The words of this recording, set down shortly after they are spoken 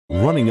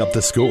Running Up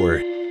the Score.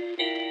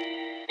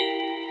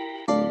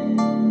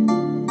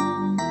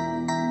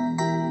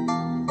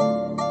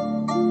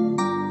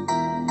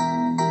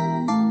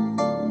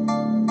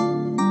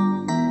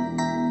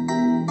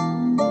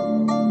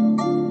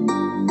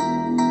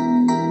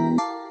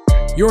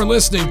 You're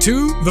listening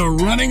to the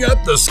Running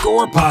Up the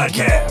Score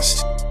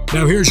podcast.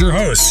 Now here's your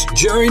hosts,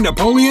 Jerry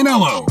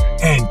Napoleonello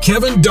and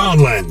Kevin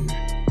Donlin.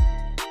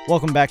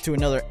 Welcome back to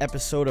another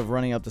episode of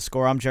Running Up the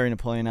Score. I'm Jerry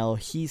Napoleonello.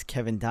 He's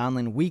Kevin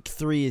Donlin. Week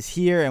 3 is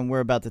here, and we're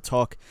about to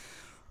talk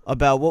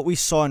about what we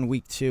saw in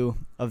Week 2.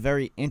 A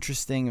very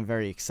interesting and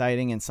very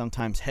exciting and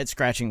sometimes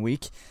head-scratching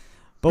week,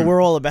 but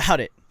we're all about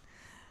it.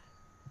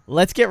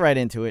 Let's get right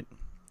into it.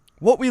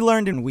 What we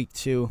learned in Week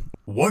 2.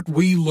 What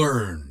we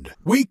learned.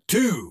 Week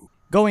 2.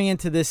 Going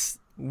into this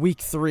Week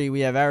 3,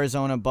 we have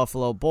Arizona,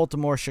 Buffalo,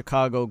 Baltimore,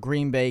 Chicago,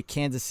 Green Bay,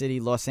 Kansas City,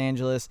 Los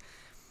Angeles,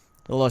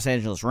 the Los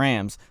Angeles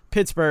Rams,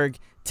 Pittsburgh,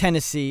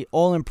 Tennessee,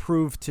 all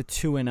improved to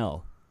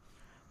 2-0.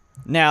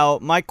 Now,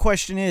 my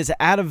question is,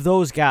 out of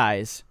those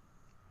guys,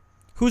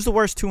 who's the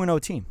worst 2-0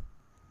 team?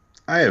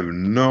 I have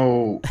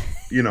no,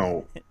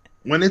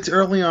 when it's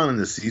early on in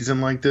the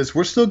season like this,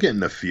 we're still getting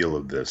the feel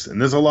of this.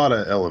 And there's a lot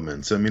of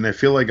elements. I mean, I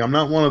feel like I'm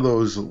not one of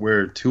those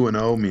where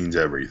 2-0 means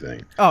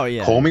everything. Oh,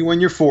 yeah. Call me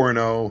when you're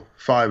 4-0,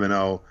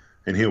 5-0,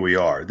 and here we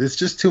are. There's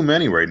just too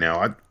many right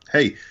now.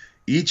 Hey,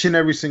 each and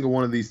every single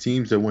one of these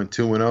teams that went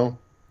 2-0,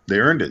 they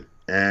earned it.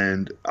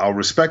 And I'll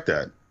respect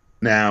that.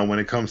 Now, when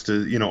it comes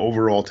to,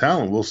 overall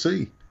talent, we'll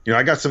see.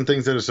 I got some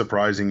things that are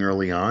surprising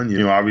early on.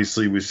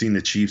 Obviously, we've seen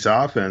the Chiefs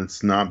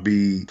offense not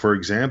be, for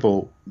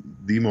example,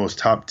 the most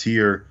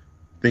top-tier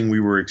thing we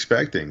were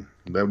expecting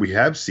that we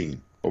have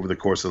seen over the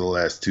course of the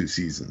last 2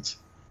 seasons.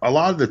 A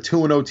lot of the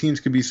 2-0 teams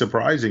could be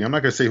surprising. I'm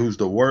not going to say who's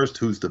the worst,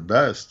 who's the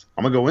best.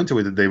 I'm going to go into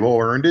it that they've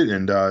all earned it,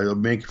 and it'll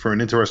make for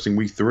an interesting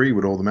Week 3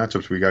 with all the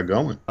matchups we got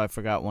going. I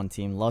forgot one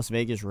team, Las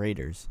Vegas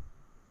Raiders.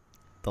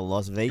 The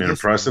Las Vegas An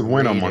impressive Raiders,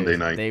 win on Monday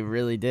night. They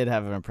really did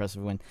have an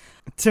impressive win.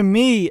 To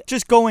me,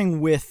 just going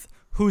with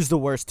who's the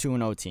worst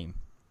 2-0 team.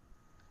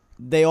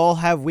 They all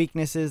have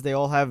weaknesses. They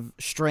all have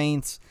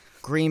strengths.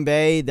 Green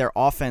Bay, their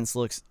offense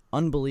looks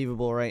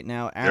unbelievable right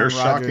now. They're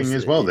shocking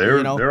as well.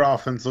 Their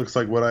offense looks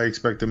like what I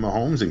expected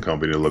Mahomes and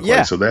company to look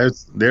like. So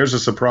there's a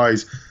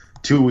surprise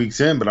 2 weeks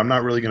in, but I'm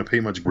not really going to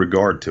pay much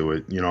regard to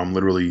it. I'm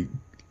literally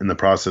in the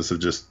process of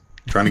just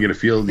trying to get a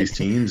feel of these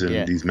teams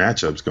and these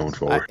matchups going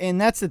forward.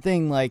 And that's the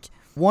thing, like,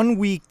 one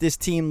week this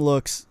team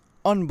looks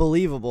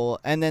unbelievable,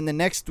 and then the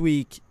next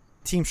week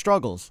team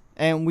struggles.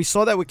 And we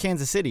saw that with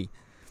Kansas City.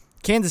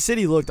 Kansas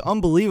City looked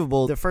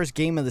unbelievable the first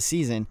game of the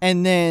season,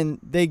 and then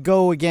they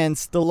go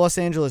against the Los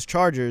Angeles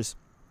Chargers,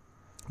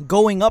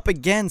 going up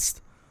against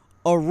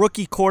a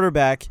rookie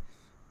quarterback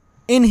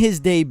in his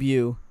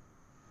debut,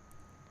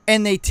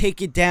 and they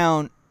take it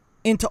down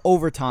into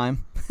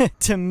overtime.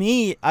 To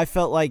me, I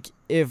felt like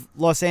if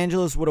Los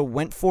Angeles would have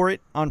went for it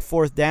on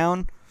 4th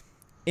down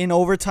in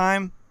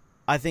overtime,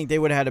 I think they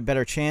would have had a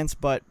better chance,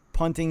 but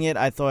punting it,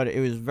 I thought it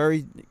was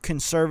very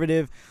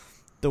conservative.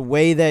 The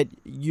way that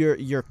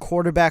your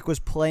quarterback was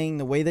playing,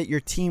 the way that your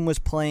team was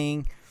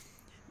playing,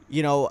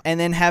 and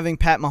then having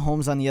Pat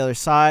Mahomes on the other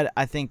side,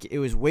 I think it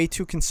was way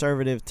too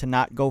conservative to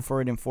not go for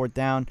it in 4th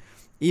down.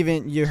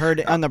 Even you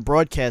heard it on the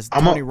broadcast,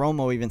 Tony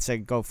Romo even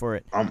said go for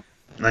it. If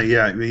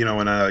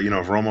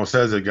Romo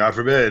says it, God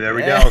forbid,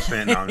 every Dallas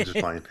fan. No, I'm just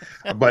playing.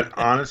 But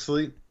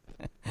honestly,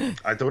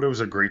 I thought it was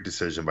a great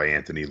decision by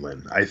Anthony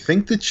Lynn. I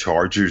think the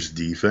Chargers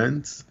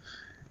defense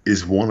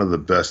is one of the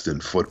best in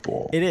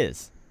football. It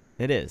is.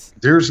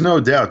 There's no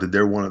doubt that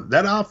they're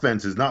that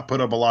offense has not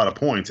put up a lot of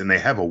points, and they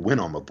have a win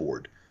on the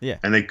board. Yeah.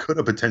 And they could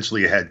have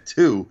potentially had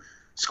 2,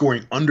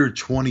 scoring under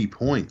 20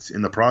 points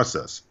in the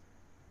process.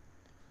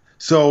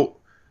 So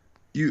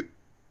you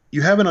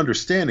have an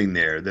understanding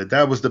there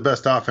that was the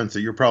best offense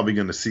that you're probably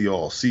going to see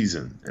all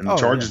season. And the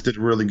Chargers did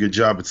a really good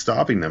job at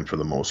stopping them for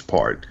the most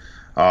part.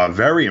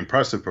 Very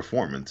impressive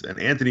performance. And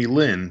Anthony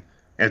Lynn,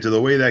 after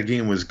the way that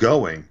game was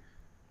going,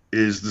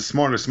 is the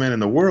smartest man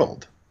in the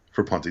world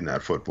for punting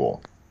that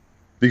football.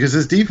 Because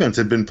his defense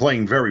had been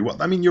playing very well.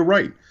 I mean, you're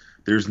right.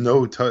 There's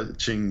no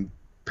touching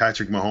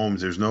Patrick Mahomes.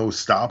 There's no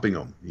stopping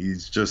him.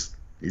 He's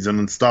an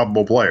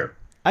unstoppable player.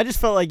 I just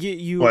felt like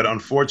you. But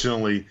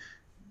unfortunately,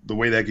 the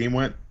way that game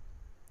went,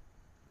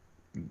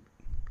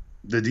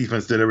 the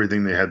defense did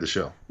everything they had to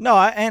show. No,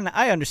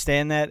 I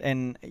understand that,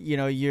 and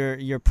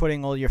you're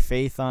putting all your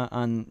faith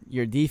on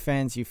your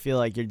defense. You feel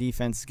like your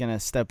defense is gonna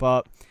step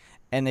up,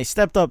 and they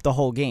stepped up the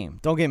whole game.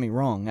 Don't get me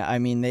wrong. I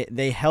mean,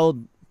 they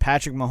held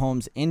Patrick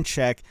Mahomes in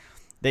check.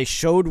 They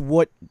showed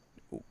what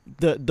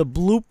the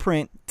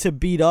blueprint to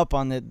beat up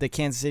on the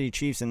Kansas City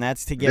Chiefs, and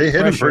that's to get pressure. They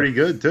hit him pretty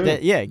good, too.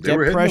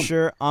 Get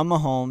pressure on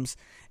Mahomes,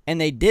 and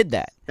they did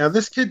that. Now,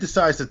 this kid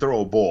decides to throw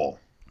a ball,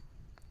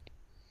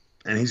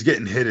 and he's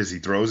getting hit as he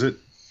throws it,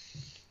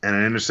 and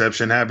an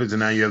interception happens, and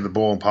now you have the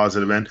ball in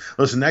positive end.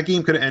 Listen, that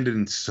game could have ended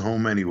in so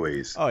many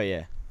ways. Oh,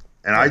 yeah.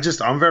 And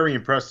I'm very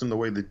impressed in the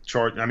way the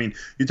chart. I mean,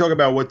 you talk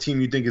about what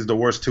team you think is the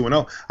worst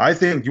 2-0. I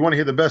think you want to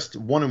hear the best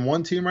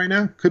 1-1 team right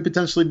now could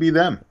potentially be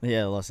them.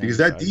 Yeah, Los Angeles. Because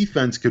that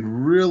defense could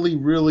really,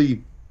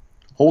 really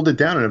hold it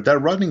down. And if that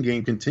running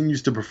game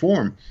continues to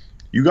perform,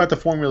 you got the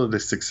formula to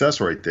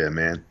success right there,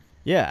 man.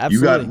 Yeah, absolutely.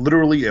 You got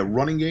literally a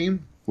running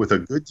game with a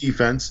good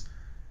defense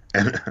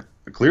and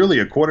clearly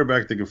a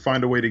quarterback that can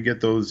find a way to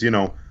get those,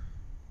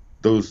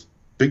 those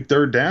big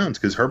third downs,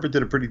 because Herbert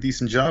did a pretty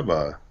decent job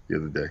the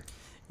other day.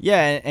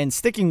 Yeah, and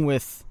sticking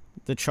with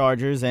the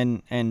Chargers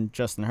and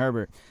Justin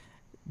Herbert,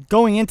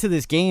 going into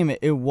this game,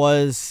 it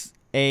was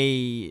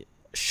a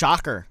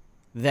shocker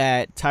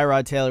that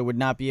Tyrod Taylor would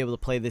not be able to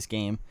play this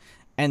game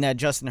and that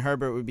Justin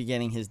Herbert would be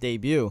getting his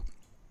debut,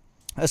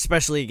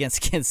 especially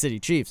against Kansas City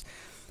Chiefs.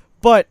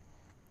 But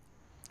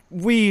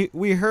we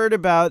heard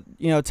about,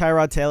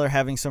 Tyrod Taylor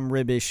having some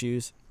rib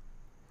issues,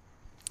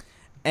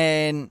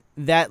 and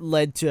that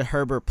led to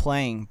Herbert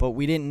playing, but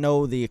we didn't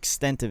know the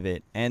extent of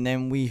it. And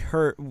then we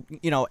heard,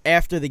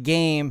 after the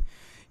game,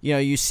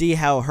 you see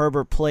how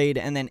Herbert played,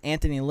 and then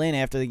Anthony Lynn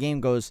after the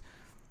game goes,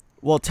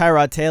 well,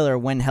 Tyrod Taylor,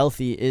 when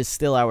healthy, is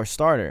still our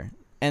starter.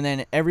 And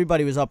then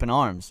everybody was up in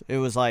arms. It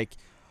was like,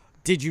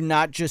 did you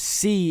not just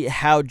see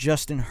how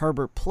Justin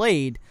Herbert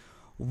played?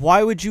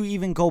 Why would you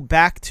even go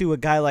back to a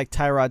guy like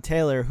Tyrod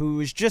Taylor, who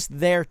was just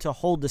there to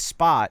hold the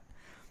spot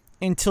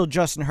until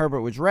Justin Herbert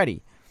was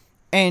ready?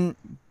 And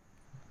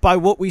by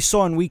what we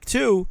saw in week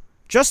 2,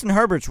 Justin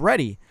Herbert's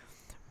ready.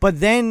 But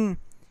then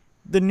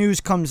the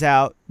news comes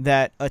out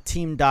that a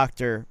team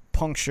doctor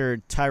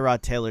punctured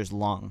Tyrod Taylor's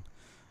lung,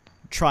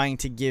 trying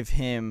to give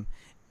him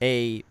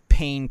a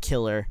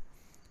painkiller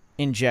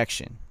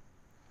injection.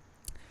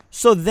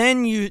 So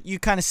then you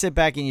kind of sit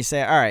back and you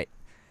say, all right,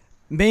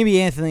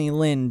 maybe Anthony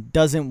Lynn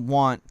doesn't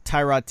want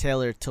Tyrod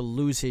Taylor to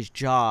lose his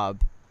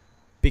job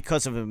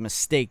because of a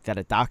mistake that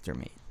a doctor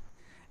made.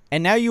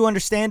 And now you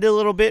understand it a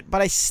little bit,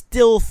 but I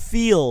still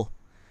feel,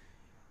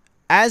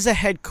 as a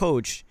head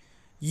coach,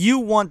 you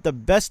want the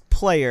best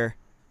player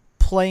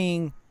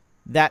playing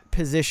that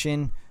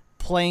position,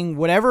 playing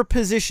whatever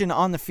position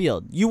on the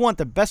field. You want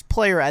the best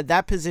player at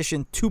that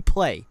position to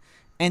play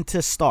and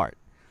to start.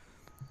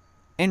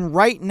 And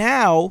right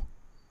now,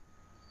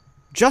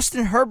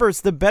 Justin Herbert's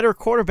the better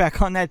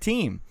quarterback on that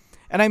team.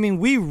 And I mean,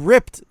 we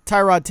ripped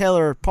Tyrod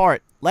Taylor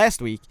apart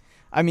last week.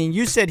 I mean,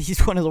 you said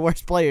he's one of the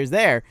worst players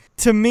there.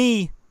 To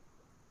me,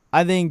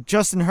 I think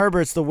Justin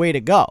Herbert's the way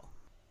to go.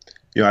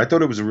 Yeah, I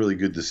thought it was a really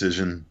good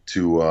decision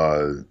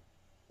to,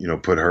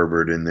 put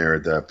Herbert in there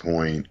at that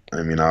point.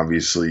 I mean,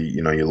 obviously,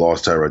 you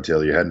lost Tyrod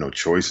Taylor. You had no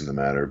choice in the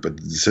matter. But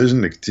the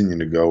decision to continue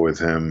to go with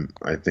him,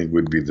 I think,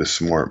 would be the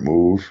smart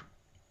move,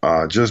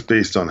 just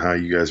based on how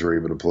you guys were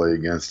able to play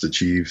against the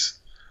Chiefs.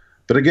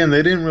 But again,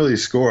 they didn't really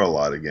score a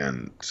lot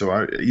again.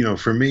 So,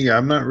 for me,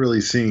 I'm not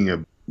really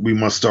seeing we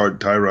must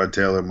start Tyrod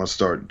Taylor, must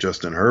start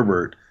Justin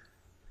Herbert.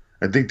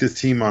 I think this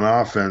team on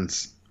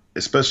offense,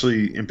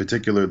 especially in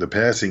particular the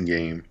passing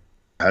game,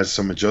 has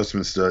some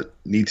adjustments that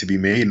need to be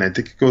made. And I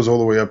think it goes all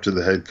the way up to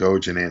the head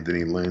coach and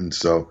Anthony Lynn.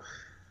 So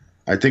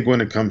I think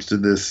when it comes to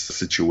this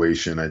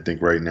situation, I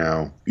think right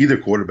now either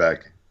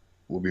quarterback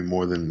will be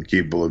more than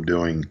capable of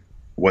doing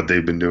what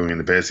they've been doing in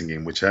the passing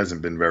game, which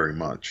hasn't been very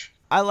much.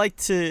 I like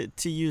to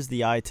use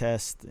the eye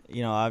test.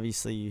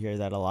 Obviously you hear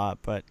that a lot,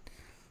 but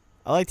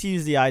I like to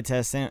use the eye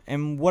test.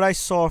 And what I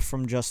saw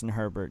from Justin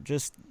Herbert,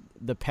 just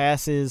the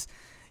passes,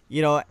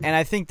 and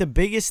I think the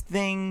biggest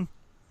thing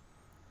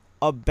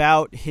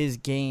about his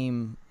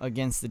game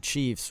against the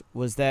Chiefs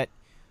was that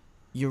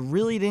you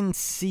really didn't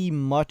see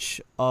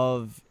much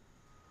of,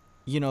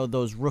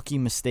 those rookie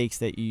mistakes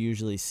that you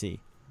usually see.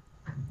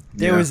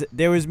 There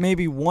was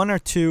maybe one or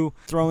two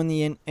throwing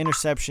the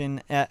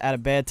interception at a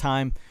bad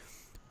time,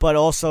 but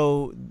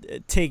also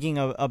taking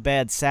a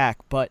bad sack.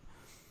 But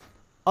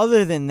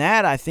other than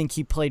that, I think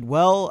he played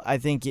well. I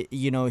think,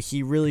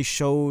 he really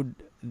showed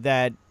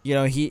that,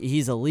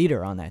 he's a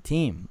leader on that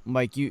team.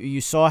 Like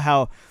you saw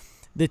how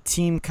the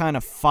team kind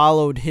of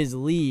followed his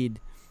lead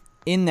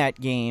in that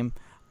game.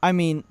 I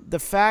mean, the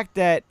fact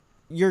that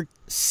you're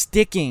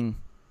sticking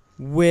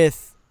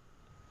with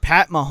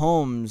Pat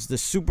Mahomes, the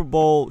Super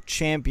Bowl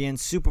champion,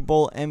 Super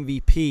Bowl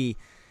MVP,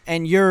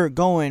 and you're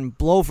going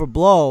blow for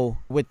blow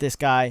with this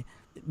guy,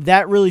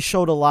 that really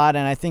showed a lot.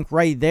 And I think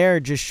right there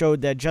just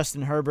showed that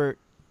Justin Herbert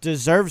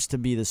deserves to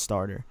be the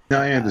starter.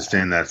 Now, I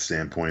understand that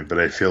standpoint, but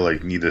I feel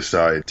like neither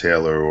side,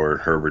 Taylor or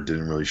Herbert,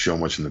 didn't really show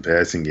much in the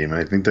passing game.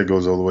 And I think that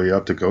goes all the way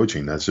up to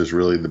coaching. That's just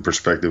really the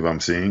perspective I'm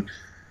seeing.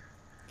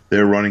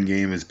 Their running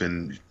game has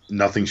been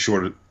nothing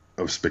short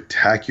of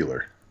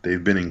spectacular.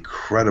 They've been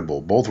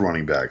incredible. Both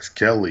running backs,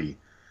 Kelly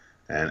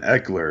and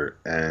Eckler,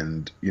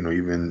 and,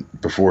 even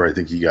before I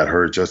think he got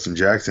hurt, Justin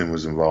Jackson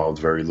was involved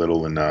very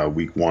little in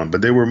week 1.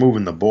 But they were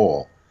moving the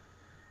ball.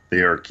 They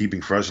are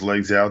keeping fresh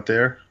legs out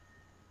there.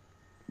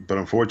 But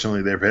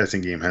unfortunately, their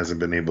passing game hasn't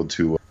been able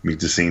to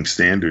meet the same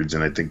standards,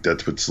 and I think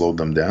that's what slowed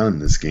them down in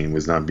this game,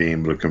 was not being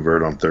able to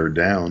convert on third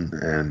down,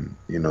 and,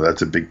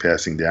 that's a big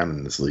passing down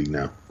in this league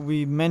now.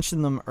 We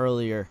mentioned them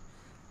earlier,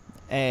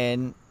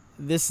 and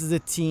this is a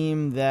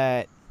team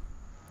that,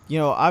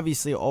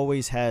 obviously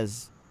always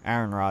has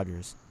Aaron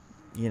Rodgers.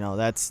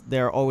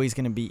 They're always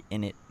going to be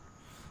in it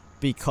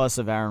because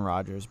of Aaron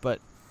Rodgers. But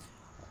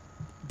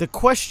the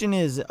question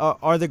is,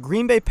 are the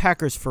Green Bay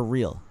Packers for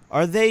real?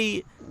 Are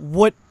they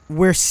what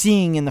we're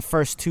seeing in the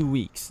first 2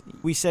 weeks?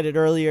 We said it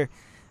earlier.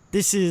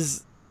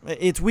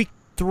 It's week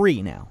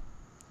 3 now.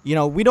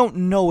 We don't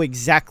know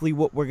exactly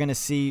what we're going to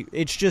see.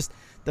 It's just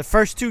the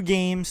first 2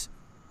 games.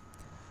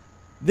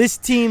 This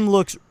team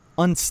looks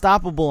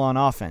unstoppable on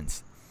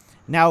offense.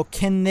 Now,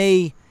 can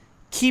they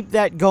keep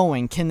that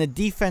going? Can the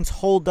defense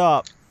hold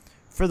up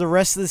for the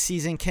rest of the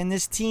season? Can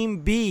this team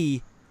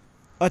be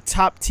a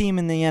top team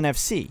in the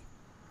NFC?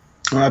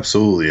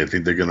 Absolutely. I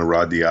think they're going to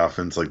ride the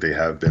offense like they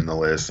have been the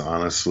last,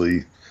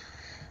 honestly,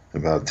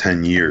 about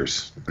 10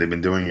 years. They've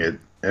been doing it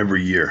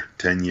every year,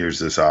 10 years,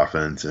 this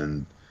offense,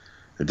 and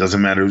it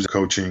doesn't matter who's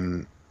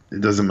coaching.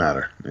 It doesn't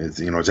matter. It's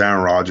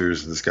Aaron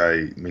Rodgers. This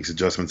guy makes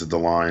adjustments at the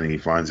line, and he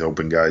finds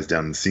open guys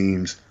down the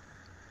seams.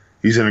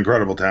 He's an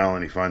incredible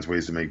talent. He finds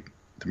ways to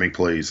make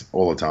plays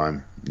all the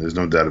time. There's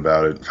no doubt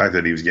about it. The fact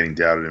that he was getting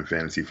doubted in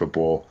fantasy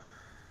football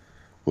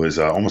was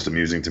almost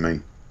amusing to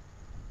me.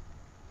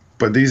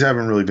 But these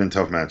haven't really been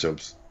tough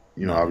matchups.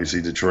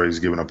 Obviously Detroit's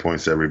giving up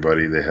points to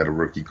everybody. They had a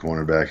rookie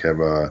cornerback have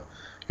a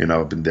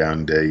up and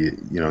down day,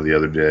 the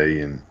other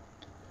day, and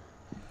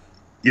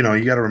you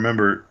got to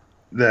remember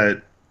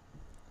that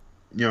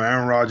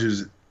Aaron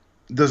Rodgers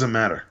doesn't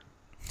matter.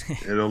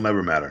 It'll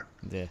never matter.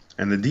 Yeah.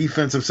 And the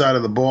defensive side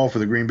of the ball for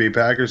the Green Bay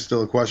Packers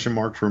still a question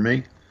mark for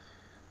me.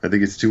 I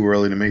think it's too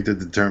early to make the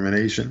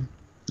determination.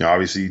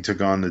 Obviously, you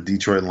took on the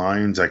Detroit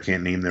Lions. I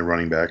can't name their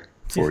running back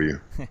for you.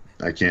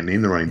 I can't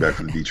name the running back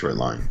for the Detroit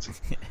Lions.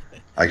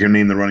 I can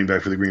name the running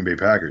back for the Green Bay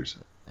Packers.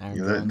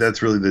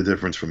 That's really the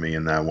difference for me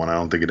in that one. I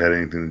don't think it had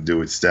anything to do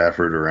with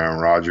Stafford or Aaron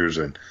Rodgers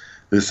and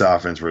this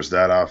offense versus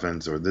that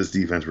offense or this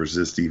defense versus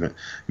this defense.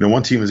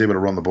 One team was able to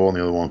run the ball and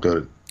the other one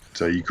couldn't.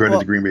 So you credit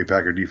the Green Bay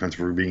Packer defense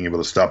for being able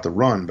to stop the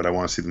run, but I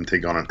want to see them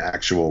take on an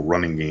actual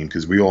running game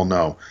because we all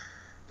know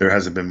there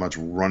hasn't been much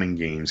running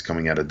games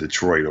coming out of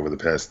Detroit over the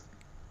past,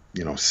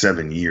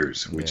 7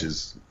 years, which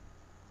is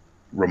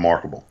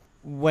remarkable.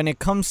 When it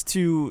comes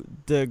to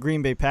the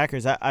Green Bay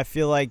Packers, I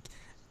feel like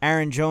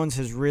Aaron Jones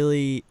has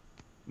really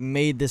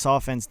made this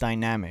offense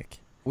dynamic.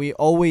 We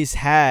always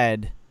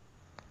had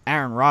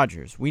Aaron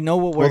Rodgers. We know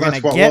what we're going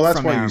to get from Aaron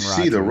Rodgers. Well, that's why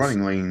you see the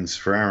running lanes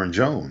for Aaron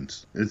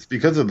Jones. It's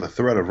because of the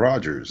threat of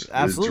Rodgers.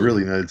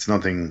 Absolutely. It's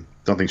nothing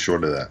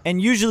short of that. And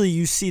usually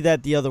you see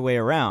that the other way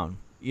around.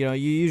 You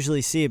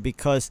usually see it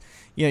because,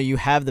 you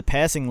have the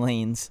passing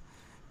lanes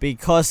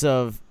because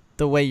of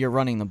the way you're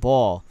running the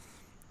ball.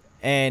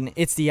 And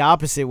it's the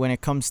opposite when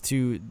it comes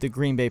to the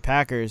Green Bay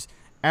Packers.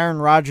 Aaron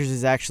Rodgers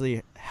is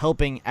actually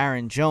helping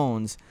Aaron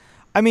Jones.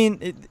 I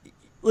mean,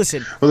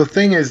 listen. Well, the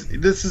thing is,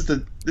 this is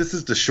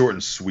the short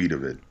and sweet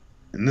of it.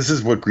 And this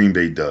is what Green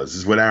Bay does. This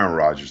is what Aaron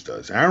Rodgers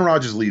does. Aaron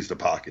Rodgers leaves the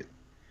pocket,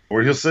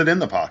 or he'll sit in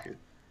the pocket.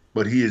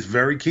 But he is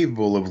very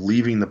capable of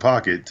leaving the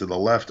pocket to the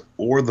left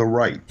or the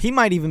right. He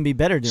might even be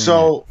better doing that.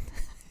 So,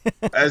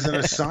 as an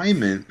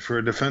assignment for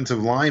a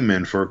defensive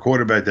lineman, for a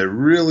quarterback that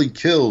really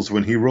kills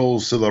when he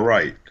rolls to the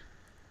right,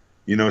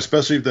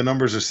 especially if the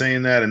numbers are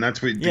saying that and that's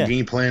what the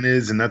game plan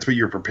is and that's what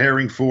you're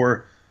preparing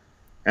for.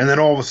 And then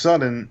all of a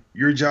sudden,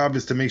 your job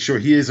is to make sure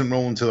he isn't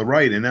rolling to the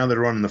right, and now they're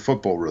running the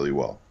football really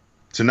well.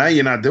 So now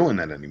you're not doing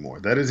that anymore.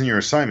 That isn't your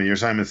assignment. Your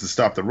assignment is to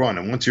stop the run.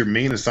 And once your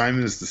main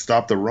assignment is to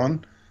stop the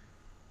run,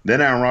 then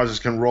Aaron Rodgers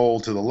can roll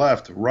to the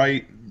left,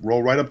 right,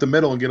 roll right up the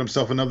middle and get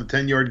himself another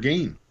 10-yard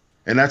gain.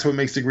 And that's what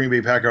makes the Green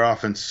Bay Packer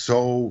offense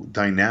so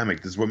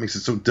dynamic. This is what makes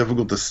it so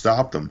difficult to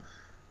stop them.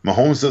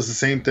 Mahomes does the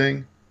same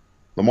thing.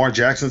 Lamar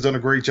Jackson's done a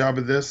great job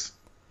of this.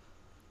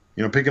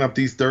 Picking up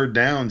these third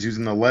downs,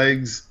 using the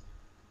legs,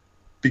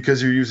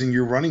 because you're using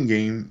your running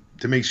game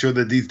to make sure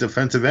that these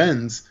defensive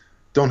ends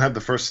don't have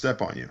the first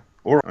step on you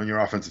or on your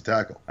offensive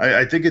tackle.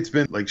 I think it's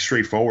been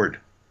straightforward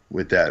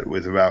with that,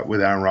 with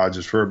Aaron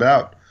Rodgers for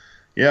about,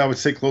 I would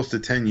say close to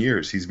 10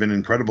 years. He's been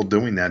incredible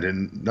doing that,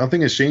 and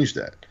nothing has changed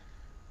that.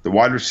 The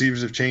wide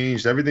receivers have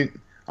changed. Everything.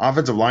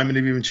 Offensive linemen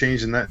have even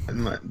changed.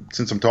 And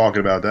since I'm talking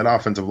about that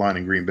offensive line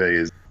in Green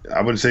Bay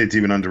I wouldn't say it's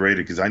even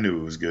underrated because I knew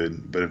it was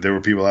good. But if there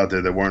were people out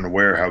there that weren't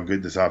aware how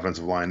good this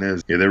offensive line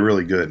is, they're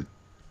really good.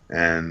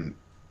 And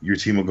your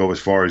team will go as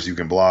far as you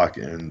can block,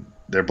 and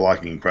they're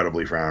blocking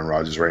incredibly for Aaron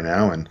Rodgers right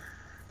now, and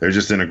they're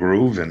just in a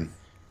groove. And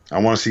I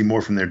want to see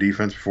more from their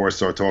defense before I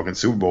start talking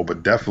Super Bowl,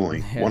 but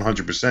definitely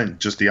 100%,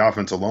 just the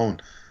offense alone,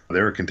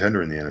 they're a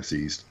contender in the NFC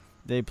East.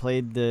 They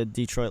played the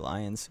Detroit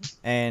Lions,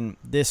 and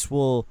this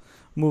will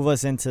move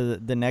us into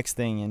the next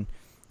thing, and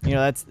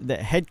that's the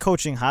head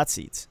coaching hot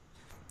seats.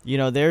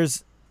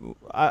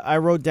 I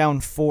wrote down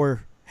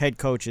 4 head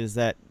coaches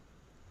that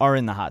are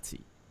in the hot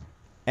seat.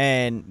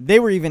 And they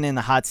were even in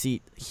the hot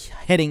seat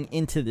heading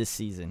into this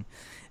season.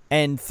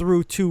 And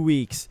through 2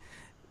 weeks,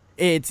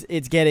 it's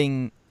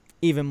getting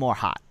even more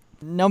hot.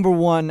 Number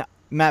 1,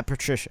 Matt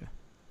Patricia.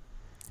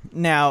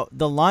 Now,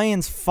 the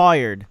Lions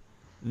fired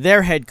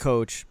their head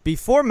coach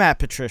before Matt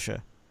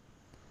Patricia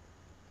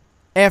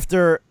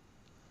after,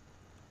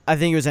 I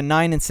think it was a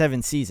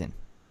 9-7 season.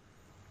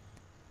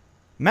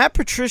 Matt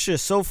Patricia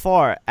so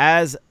far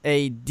as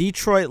a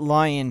Detroit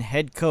Lion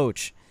head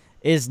coach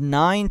is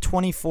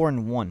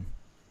 9-24-1.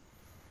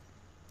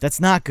 That's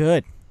not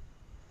good.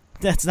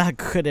 That's not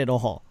good at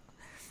all.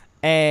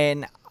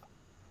 And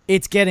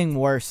it's getting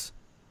worse.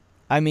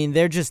 I mean,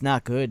 they're just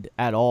not good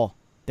at all.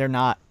 They're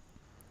not.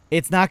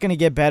 It's not going to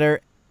get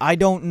better. I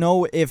don't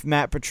know if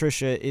Matt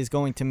Patricia is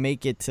going to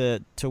make it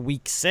to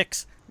week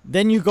 6.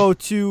 Then you go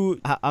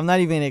to, I'm not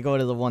even going to go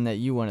to the one that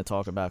you want to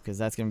talk about because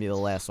that's going to be the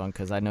last one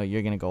because I know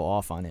you're going to go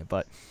off on it.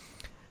 But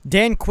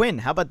Dan Quinn,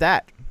 how about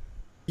that?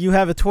 You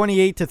have a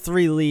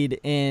 28-3 lead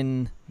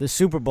in the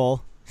Super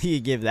Bowl. You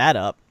give that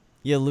up.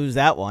 You lose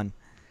that one.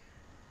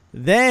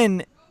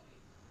 Then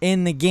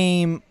in the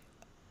game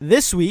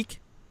this week,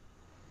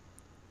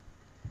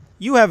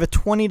 you have a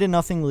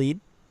 20-0 lead.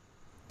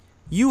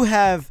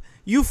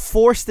 You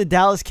forced the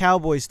Dallas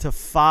Cowboys to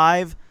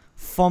 5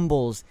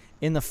 fumbles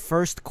in the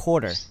first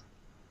quarter.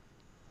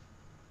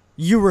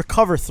 You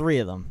recover 3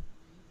 of them.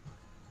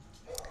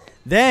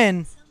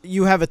 Then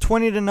you have a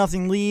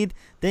 20-0 lead.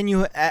 Then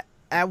you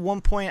at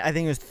one point, I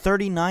think it was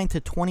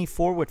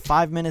 39-24 with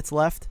 5 minutes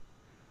left,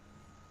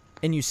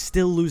 and you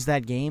still lose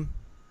that game.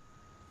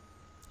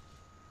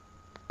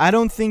 I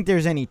don't think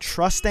there's any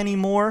trust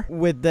anymore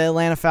with the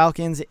Atlanta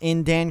Falcons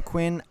in Dan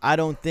Quinn. I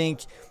don't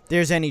think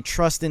there's any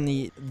trust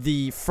in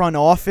the front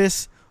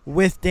office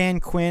with Dan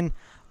Quinn.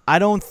 I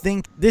don't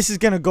think this is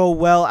going to go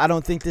well. I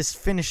don't think this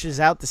finishes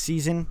out the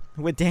season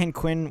with Dan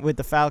Quinn with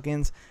the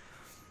Falcons.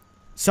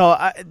 So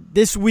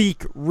this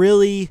week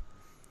really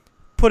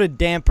put a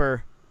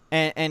damper,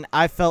 and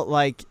I felt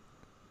like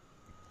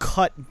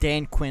cut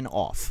Dan Quinn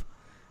off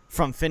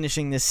from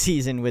finishing this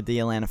season with the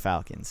Atlanta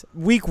Falcons.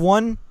 Week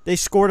 1, they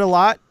scored a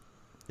lot.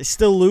 They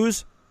still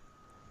lose.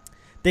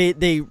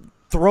 They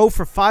throw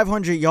for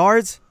 500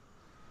 yards.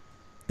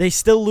 They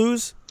still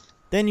lose.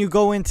 Then you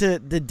go into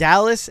the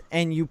Dallas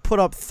and you put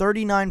up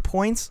 39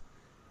 points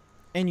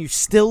and you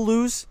still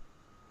lose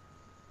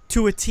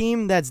to a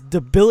team that's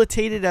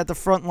debilitated at the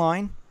front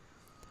line,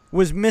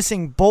 was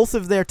missing both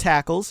of their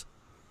tackles,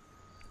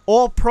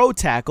 all pro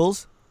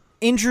tackles,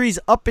 injuries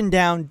up and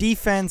down,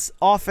 defense,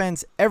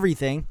 offense,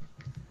 everything.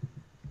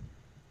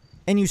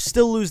 And you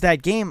still lose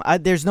that game.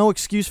 There's no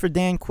excuse for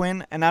Dan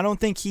Quinn, and I don't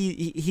think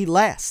he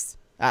lasts.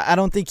 I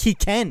don't think he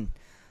can.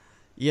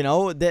 You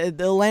know, the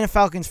Atlanta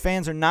Falcons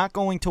fans are not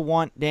going to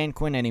want Dan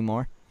Quinn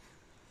anymore.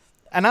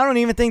 And I don't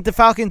even think the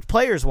Falcons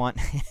players want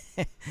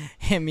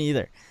him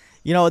either.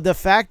 You know, the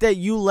fact that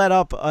you let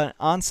up an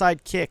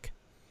onside kick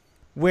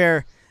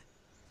where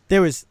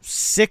there was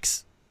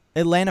 6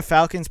 Atlanta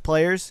Falcons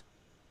players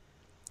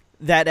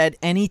that at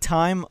any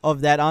time of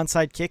that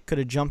onside kick could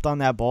have jumped on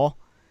that ball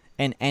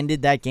and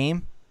ended that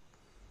game,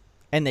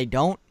 and they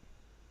don't,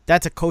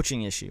 that's a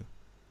coaching issue.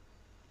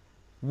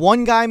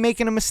 One guy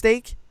making a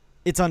mistake,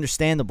 it's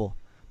understandable.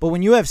 But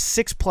when you have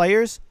 6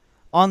 players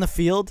on the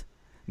field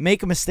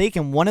make a mistake,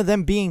 and one of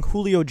them being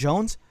Julio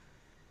Jones,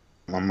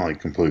 I'm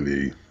like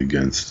completely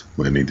against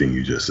anything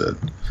you just said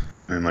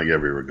in like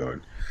every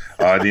regard.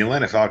 The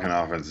Atlanta Falcon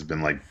offense has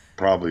been like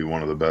probably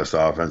one of the best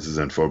offenses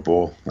in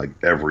football, like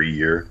every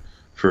year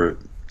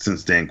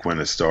since Dan Quinn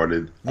has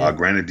started. Yeah.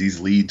 Granted, these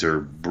leads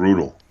are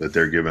brutal that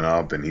they're giving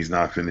up, and he's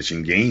not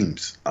finishing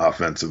games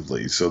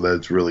offensively. So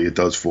that's really, it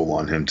does fall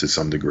on him to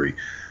some degree.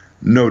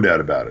 No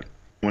doubt about it.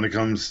 When it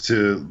comes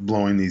to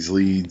blowing these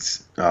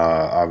leads,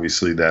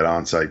 obviously that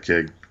onside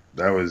kick,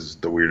 that was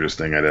the weirdest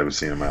thing I'd ever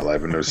seen in my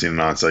life. I've never seen an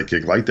onside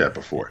kick like that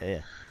before. Yeah.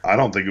 I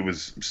don't think it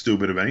was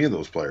stupid of any of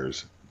those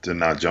players to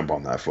not jump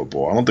on that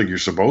football. I don't think you're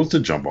supposed to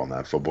jump on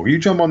that football. You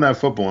jump on that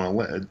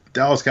football, and a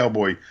Dallas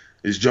Cowboy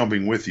is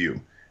jumping with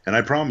you. And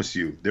I promise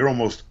you, they're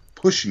almost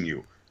pushing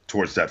you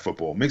towards that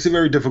football. It makes it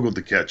very difficult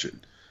to catch it.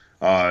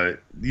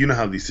 You know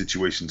how these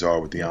situations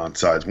are with the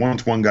onsides.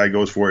 Once one guy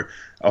goes for it,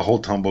 a whole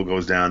tumble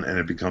goes down, and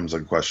it becomes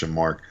a question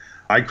mark.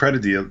 I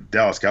credit the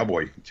Dallas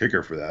Cowboy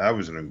kicker for that. That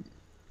was an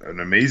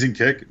amazing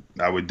kick.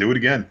 I would do it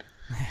again.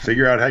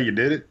 Figure out how you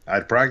did it.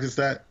 I'd practice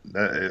that.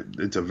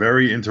 It's a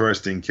very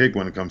interesting kick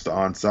when it comes to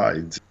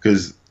onsides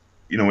because,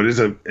 you know, it is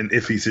an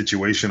iffy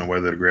situation on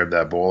whether to grab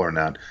that ball or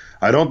not.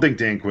 I don't think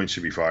Dan Quinn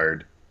should be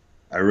fired.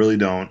 I really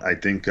don't. I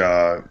think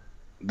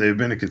they've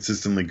been a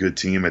consistently good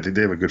team. I think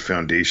they have a good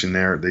foundation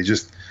there.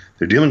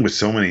 They're dealing with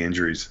so many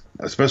injuries,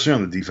 especially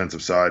on the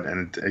defensive side,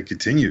 and it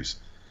continues.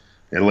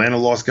 Atlanta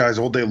lost guys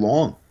all day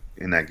long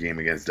in that game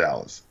against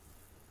Dallas,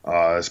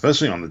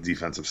 especially on the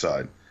defensive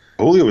side.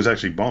 Julio was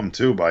actually bummed,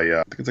 too, by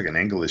I think it's like an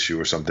ankle issue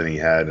or something he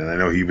had, and I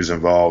know he was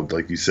involved,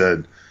 like you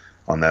said,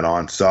 on that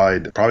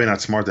onside. Probably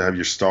not smart to have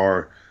your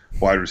star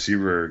wide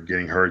receiver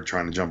getting hurt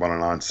trying to jump on an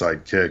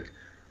onside kick,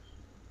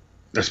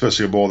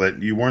 especially a ball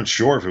that you weren't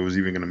sure if it was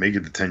even going to make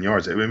it to 10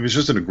 yards. I mean, it was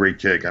just a great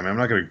kick. I mean, I'm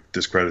not going to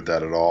discredit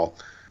that at all,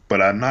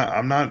 but I'm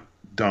not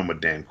done with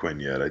Dan Quinn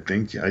yet. I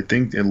think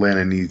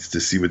Atlanta needs to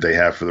see what they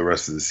have for the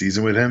rest of the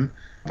season with him.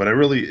 But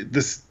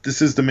this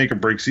is the make or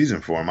break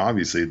season for him.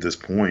 Obviously, at this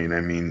point,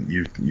 I mean,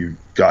 you've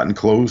gotten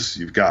close,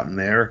 you've gotten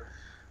there.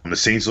 The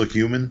Saints look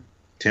human.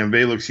 Tampa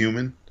Bay looks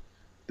human.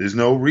 There's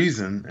no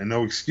reason and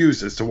no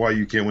excuse as to why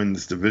you can't win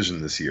this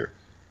division this year.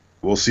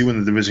 We'll see when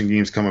the division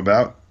games come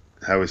about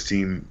how his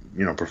team,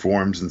 you know,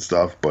 performs and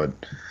stuff. But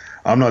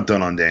I'm not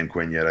done on Dan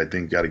Quinn yet. I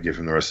think got to give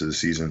him the rest of the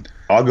season.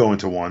 I'll go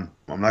into one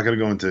I'm not going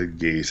to go into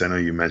Gase. I know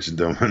you mentioned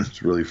him.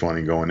 It's really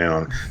funny going in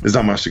on it. There's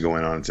not much to go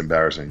in on. It's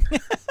embarrassing.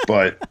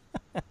 But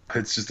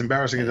it's just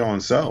embarrassing his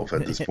own self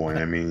at this point.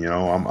 I mean,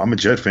 I'm a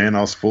Jet fan.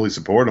 I'll fully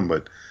support him,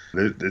 but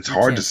it's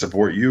hard to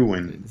support you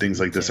when things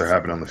like this are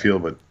happening on the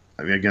field. But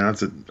I mean, again,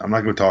 I'm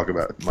not going to talk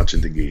about much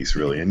into Gase,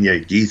 really. And yeah,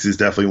 Gase is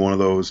definitely one of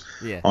those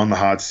on the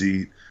hot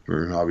seat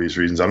for obvious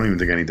reasons. I don't even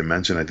think I need to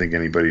mention. I think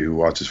anybody who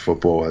watches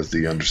football has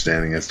the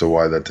understanding as to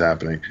why that's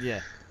happening.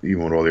 Yeah.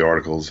 Even with all the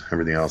articles,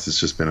 everything else, it's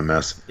just been a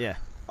mess. Yeah.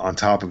 On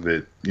top of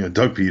it,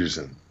 Doug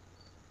Peterson.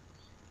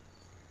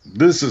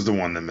 This is the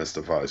one that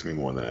mystifies me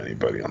more than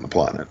anybody on the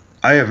planet.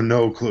 I have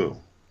no clue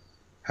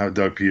how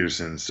Doug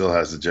Peterson still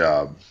has a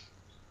job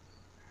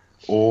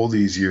all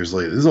these years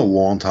later. This is a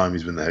long time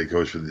he's been the head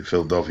coach for the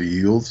Philadelphia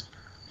Eagles.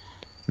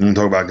 I'm going to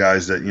talk about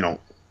guys that,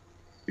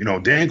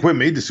 Dan Quinn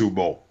made the Super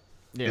Bowl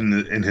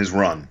in his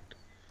run.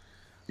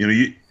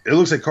 It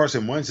looks like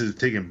Carson Wentz is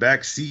taking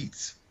back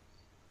seats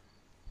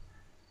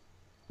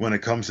when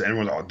it comes to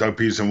everyone. Doug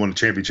Peterson won a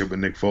championship with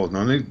Nick Foles.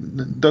 No,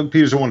 Doug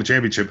Peterson won a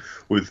championship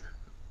with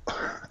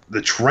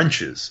the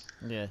trenches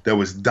that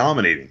was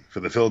dominating for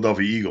the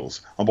Philadelphia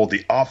Eagles on both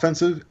the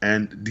offensive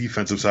and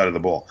defensive side of the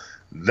ball.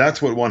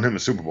 That's what won him a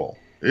Super Bowl.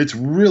 It's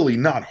really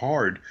not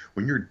hard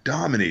when you're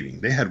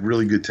dominating. They had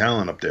really good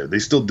talent up there. They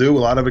still do. A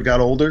lot of it got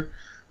older.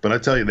 But I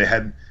tell you,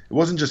 it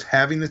wasn't just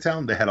having the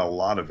talent. They had a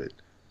lot of it.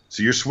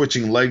 So you're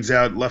switching legs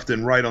out left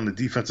and right on the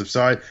defensive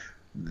side.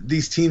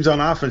 These teams on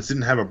offense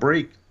didn't have a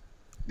break.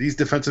 These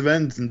defensive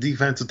ends and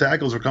defensive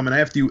tackles were coming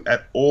after you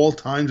at all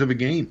times of a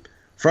game.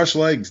 Fresh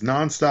legs,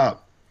 nonstop.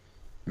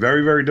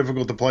 Very, very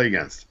difficult to play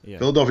against. Yeah.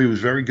 Philadelphia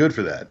was very good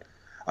for that.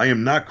 I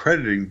am not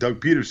crediting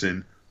Doug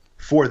Peterson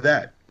for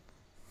that.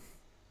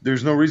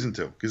 There's no reason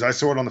to, because I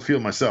saw it on the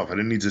field myself. I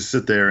didn't need to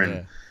sit there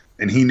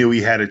and he knew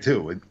he had it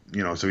too.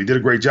 So he did a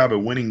great job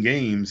at winning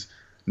games,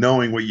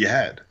 knowing what you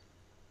had.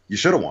 You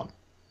should have won.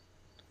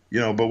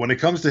 But when it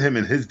comes to him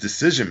and his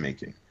decision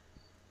making,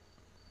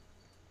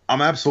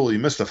 I'm absolutely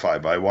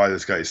mystified by why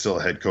this guy is still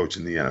a head coach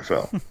in the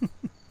NFL.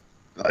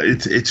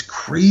 It's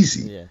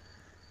crazy. Yeah.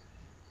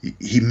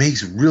 He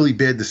makes really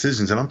bad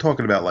decisions, and I'm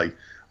talking about like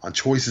on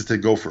choices to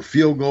go for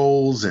field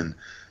goals and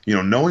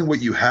knowing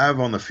what you have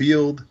on the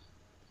field.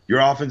 Your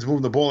offense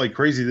moving the ball like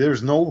crazy.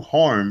 There's no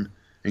harm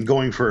in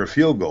going for a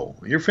field goal.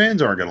 Your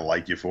fans aren't going to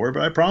like you for it,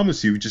 but I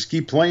promise you, just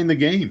keep playing the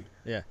game.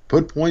 Yeah.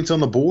 Put points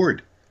on the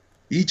board.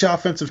 Each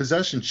offensive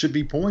possession should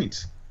be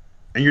points,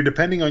 and you're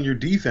depending on your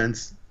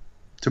defense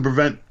to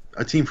prevent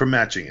a team from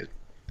matching it.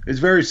 It's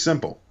very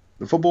simple.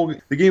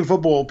 The game of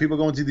football, people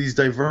go into these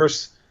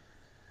diverse.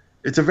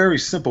 It's a very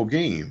simple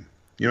game.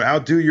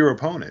 Outdo your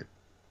opponent.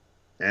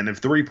 And if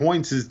 3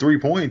 points is 3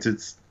 points,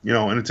 it's,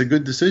 and it's a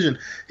good decision.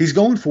 He's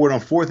going for it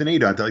on 4th and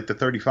 8 on like the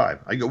 35.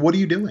 I go, what are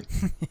you doing?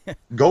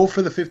 Go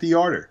for the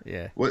 50-yarder.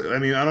 Yeah.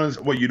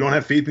 You don't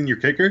have faith in your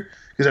kicker?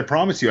 Because I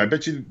promise you, I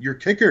bet you your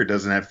kicker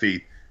doesn't have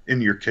faith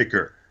in your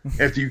kicker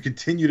after you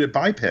continue to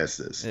bypass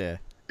this. Yeah.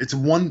 It's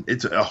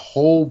a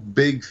whole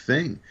big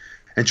thing.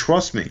 And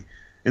trust me,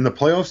 in the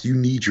playoffs, you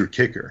need your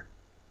kicker.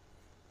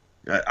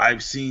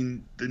 I've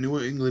seen the New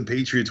England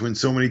Patriots win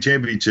so many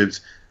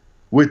championships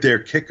with their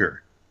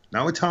kicker.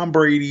 Not with Tom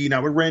Brady,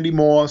 not with Randy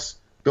Moss,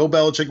 Bill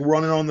Belichick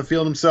running on the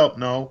field himself.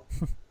 No.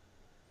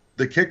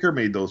 The kicker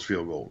made those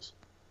field goals.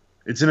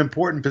 It's an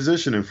important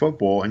position in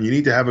football, and you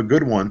need to have a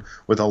good one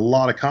with a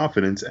lot of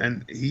confidence.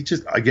 And he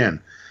just,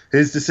 again,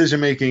 his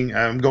decision-making,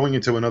 I'm going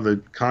into another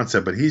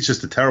concept, but he's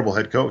just a terrible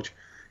head coach.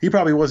 He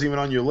probably wasn't even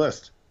on your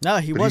list. No,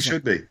 he wasn't. He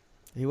should be.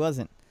 He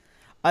wasn't.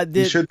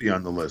 He should be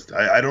on the list.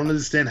 I don't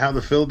understand how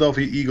the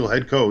Philadelphia Eagle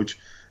head coach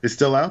is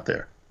still out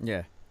there.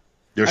 Yeah.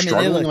 They're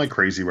struggling like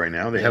crazy right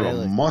now. They have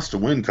a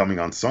must-win coming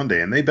on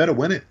Sunday, and they better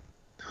win it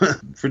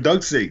for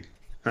Doug's sake.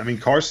 I mean,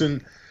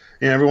 Carson,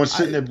 everyone's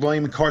sitting there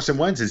blaming Carson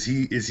Wentz. Is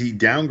he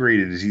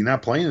downgraded? Is he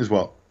not playing as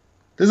well?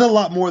 There's a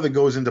lot more that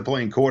goes into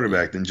playing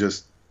quarterback than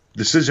just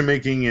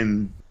decision-making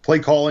and play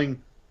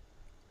calling.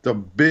 It's a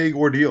big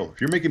ordeal.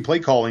 If you're making play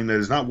calling that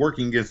is not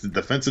working against the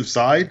defensive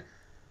side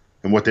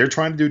and what they're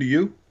trying to do to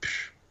you,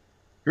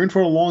 you're in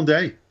for a long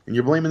day. And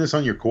you're blaming this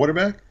on your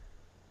quarterback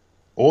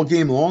all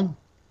game long?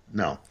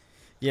 No.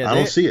 Yeah, I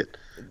don't see it.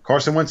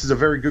 Carson Wentz is a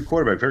very good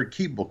quarterback, very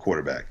keepable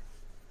quarterback.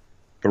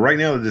 But right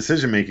now, the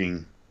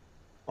decision-making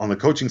on the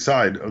coaching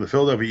side of the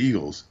Philadelphia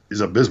Eagles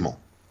is abysmal.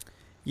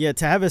 Yeah,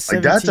 to have a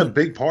 17... that's a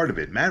big part of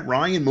it. Matt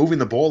Ryan moving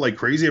the ball like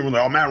crazy. Everyone's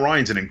like, Matt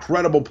Ryan's an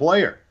incredible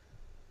player.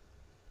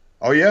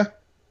 Oh, yeah?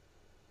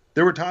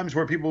 There were times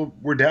where people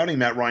were doubting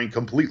Matt Ryan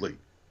completely.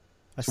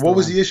 So what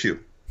was the issue?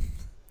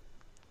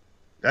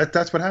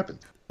 That's what happened.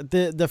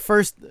 The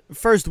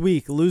first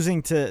week,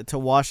 losing to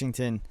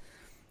Washington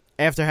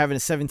after having a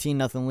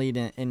 17-0 lead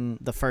in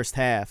the first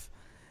half,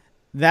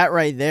 that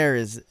right there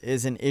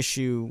is an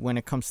issue when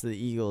it comes to the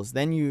Eagles.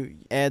 Then you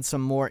add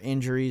some more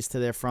injuries to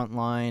their front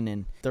line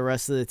and the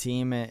rest of the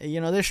team.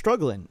 They're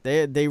struggling.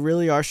 They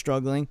really are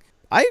struggling.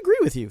 I agree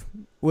with you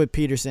with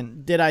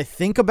Peterson. Did I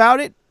think about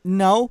it?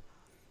 No.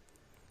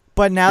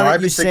 But now that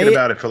I've you been say thinking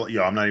about it for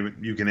I'm not even.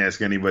 You can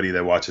ask anybody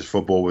that watches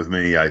football with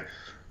me.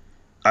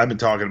 I've been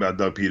talking about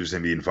Doug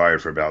Peterson being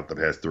fired for about the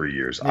past 3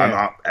 years.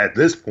 Yeah. At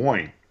this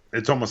point,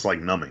 it's almost like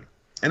numbing.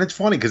 And it's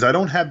funny because I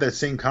don't have that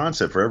same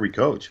concept for every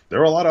coach. There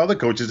are a lot of other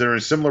coaches that are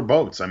in similar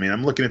boats. I mean,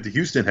 I'm looking at the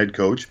Houston head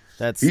coach.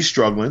 He's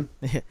struggling.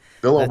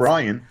 Bill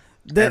O'Brien.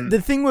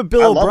 The thing with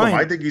Bill I love O'Brien, him.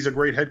 I think he's a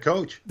great head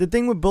coach. the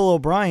thing with Bill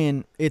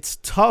O'Brien, it's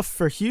tough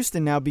for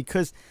Houston now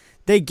because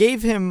they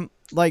gave him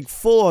like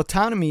full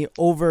autonomy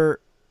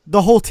over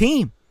the whole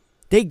team.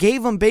 They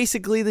gave him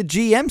basically the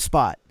GM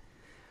spot.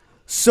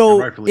 So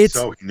And rightfully it's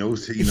so.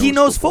 he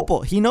knows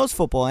football. He knows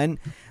football,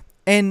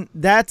 and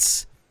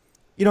that's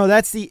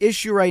that's the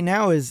issue right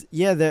now. Is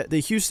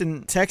the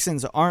Houston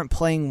Texans aren't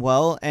playing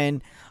well,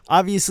 and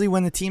obviously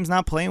when the team's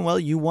not playing well,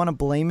 you want to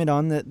blame it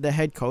on the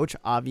head coach.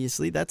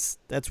 Obviously, that's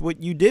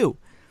what you do.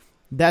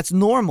 That's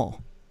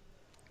normal.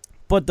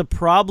 But the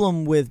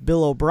problem with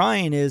Bill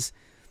O'Brien is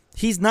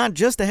he's not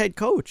just a head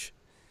coach.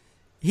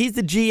 He's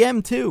the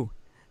GM too.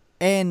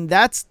 And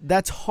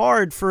that's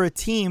hard for a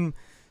team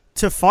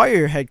to fire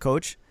your head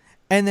coach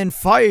and then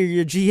fire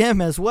your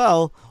GM as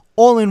well,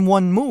 all in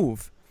one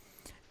move.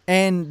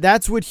 And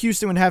that's what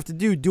Houston would have to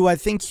do. Do I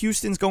think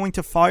Houston's going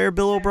to fire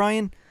Bill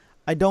O'Brien?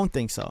 I don't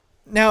think so.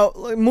 Now,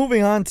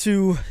 moving on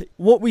to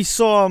what we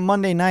saw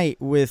Monday night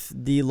with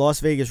the Las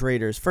Vegas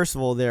Raiders. First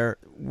of all,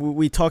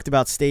 we talked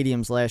about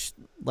stadiums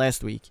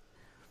last week.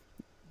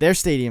 Their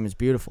stadium is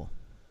beautiful.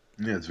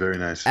 Yeah, it's very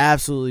nice.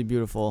 Absolutely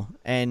beautiful.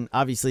 And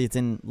obviously it's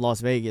in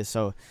Las Vegas,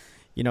 so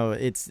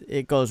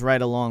it goes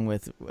right along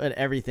with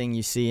everything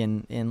you see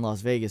in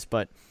Las Vegas.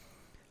 But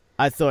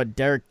I thought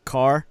Derek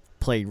Carr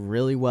played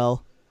really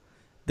well.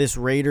 This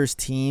Raiders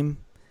team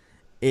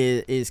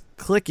is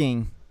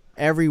clicking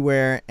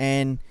everywhere.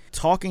 And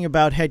talking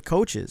about head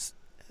coaches,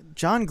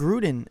 John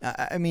Gruden,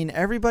 I mean,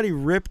 everybody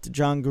ripped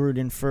John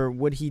Gruden for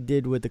what he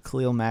did with the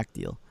Khalil Mack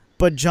deal.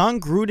 But John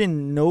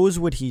Gruden knows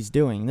what he's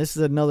doing. This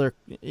is another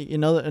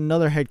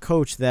head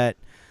coach that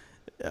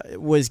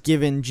was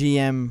given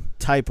GM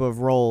type of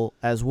role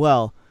as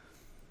well.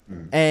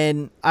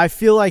 And I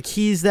feel like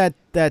he's that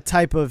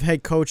type of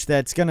head coach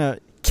that's going to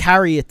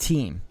carry a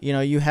team.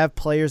 You have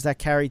players that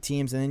carry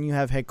teams, and then you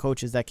have head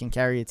coaches that can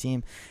carry a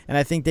team. And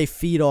I think they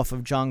feed off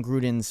of John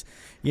Gruden's,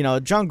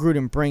 John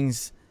Gruden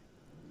brings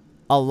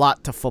a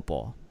lot to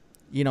football.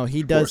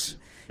 He does.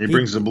 He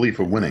brings the belief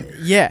of winning.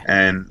 Yeah.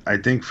 And I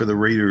think for the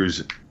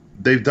Raiders,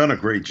 they've done a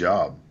great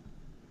job.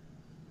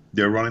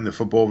 They're running the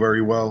football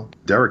very well.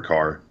 Derek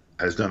Carr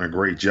has done a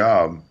great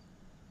job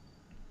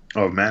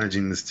of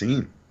managing this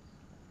team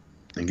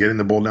and getting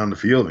the ball down the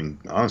field and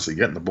honestly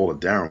getting the ball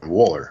to Darren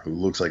Waller, who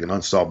looks like an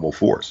unstoppable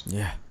force.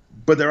 Yeah.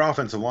 But their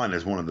offensive line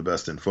is one of the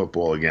best in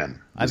football again.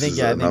 This is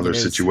I another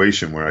think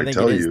situation where I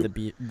tell you,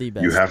 the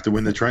best. you have to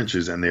win the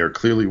trenches, and they are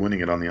clearly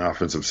winning it on the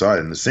offensive side.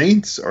 And the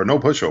Saints are no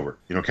pushover.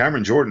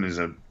 Cameron Jordan is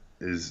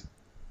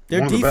their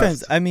one of the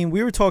defense. best. I mean,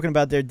 we were talking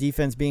about their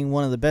defense being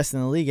one of the best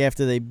in the league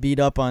after they beat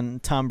up on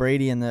Tom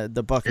Brady and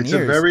the Buccaneers.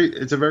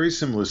 It's a very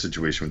similar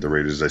situation with the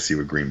Raiders as I see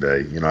with Green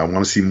Bay. I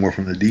want to see more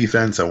from the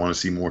defense. I want to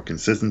see more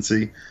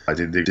consistency. I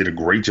think they did a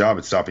great job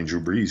at stopping Drew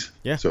Brees.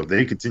 Yeah. So if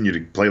they continue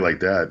to play like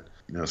that,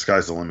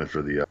 sky's the limit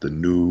for the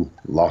new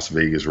Las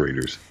Vegas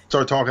Raiders.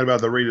 Start talking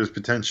about the Raiders'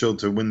 potential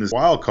to win this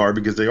wild card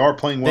because they are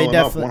playing well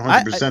enough,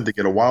 100% to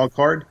get a wild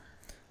card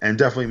and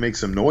definitely make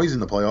some noise in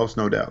the playoffs,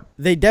 no doubt.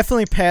 They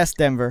definitely passed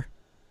Denver.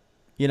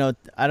 I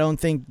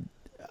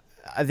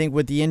think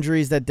with the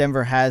injuries that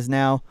Denver has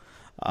now,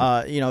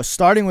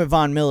 starting with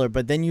Von Miller,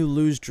 but then you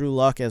lose Drew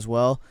Luck as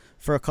well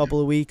for a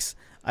couple of weeks.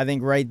 I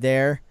think right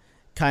there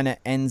kind of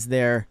ends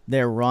their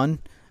run.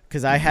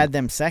 Because I had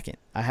them second.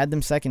 I had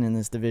them second in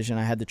this division.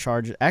 I had the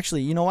Chargers.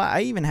 Actually, you know what?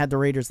 I even had the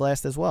Raiders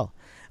last as well.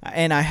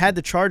 And I had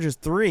the Chargers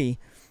 3.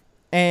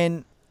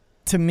 And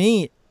to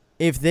me,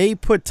 if they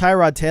put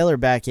Tyrod Taylor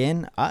back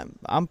in,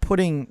 I'm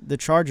putting the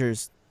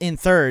Chargers in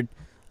third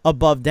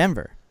above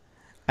Denver.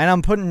 And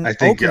I'm putting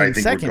Oakland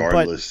second,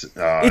 regardless,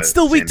 but it's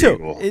still week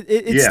 2.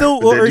 It's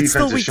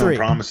still week 3.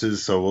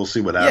 Promises, so we'll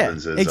see what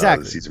happens as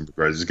exactly. The season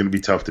progresses. It's going to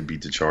be tough to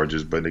beat the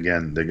Chargers, but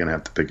again, they're going to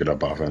have to pick it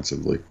up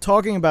offensively.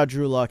 Talking about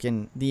Drew Luck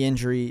and the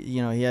injury, he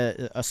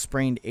had a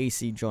sprained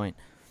AC joint.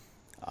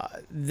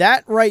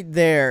 That right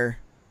there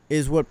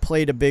is what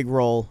played a big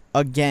role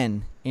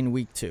again in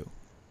week 2.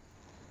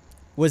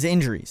 Was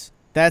injuries.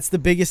 That's the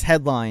biggest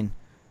headline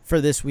for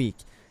this week.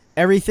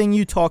 Everything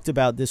you talked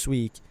about this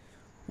week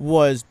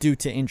was due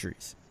to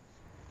injuries.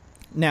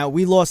 Now,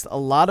 we lost a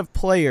lot of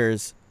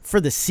players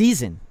for the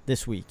season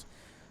this week.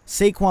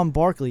 Saquon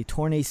Barkley,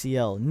 torn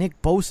ACL.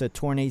 Nick Bosa,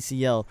 torn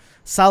ACL.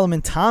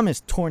 Solomon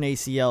Thomas, torn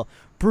ACL.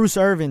 Bruce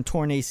Irvin,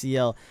 torn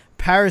ACL.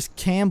 Paris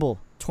Campbell,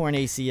 torn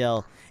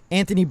ACL.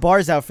 Anthony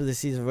Barr's out for the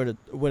season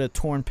with a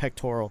torn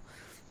pectoral.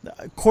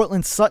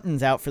 Cortland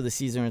Sutton's out for the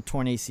season with a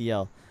torn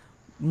ACL.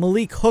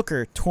 Malik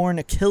Hooker, torn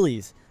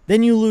Achilles.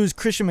 Then you lose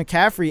Christian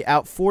McCaffrey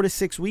out 4 to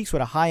 6 weeks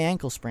with a high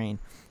ankle sprain.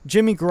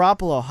 Jimmy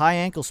Garoppolo, high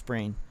ankle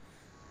sprain.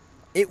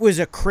 It was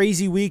a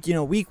crazy week.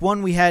 Week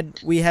 1 we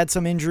had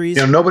some injuries.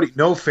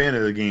 No fan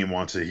of the game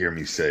wants to hear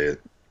me say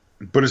it,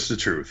 but it's the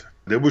truth.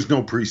 There was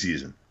no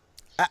preseason.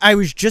 I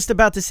was just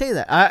about to say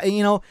that.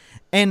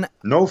 And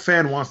no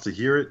fan wants to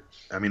hear it,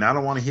 I mean, I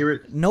don't want to hear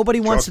it. Nobody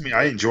wants Trust me,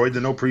 I enjoyed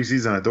the no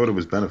preseason. I thought it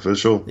was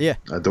beneficial. Yeah.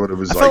 I thought it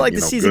was I felt like you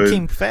the know, season good,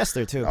 came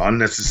faster too.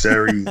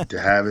 unnecessary to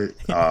have it,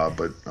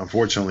 but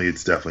unfortunately,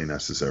 it's definitely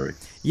necessary.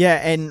 Yeah,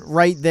 and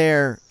right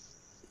there,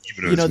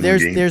 Even though you know, it's a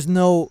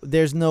new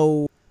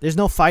game. there's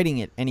no fighting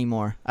it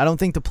anymore. I don't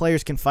think the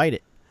players can fight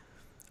it.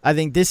 I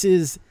think this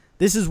is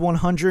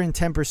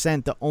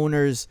 110% the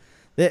owners.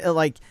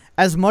 Like,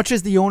 as much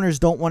as the owners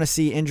don't want to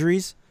see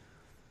injuries,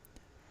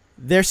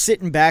 they're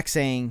sitting back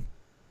saying,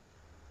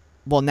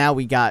 well, now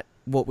we got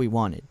what we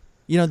wanted.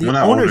 You know, the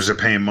owners are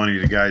paying money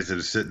to guys that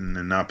are sitting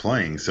and not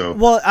playing. So,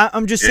 well,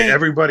 I'm just saying,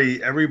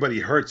 everybody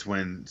hurts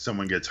when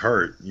someone gets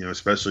hurt. You know,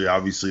 especially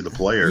obviously the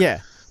player. Yeah,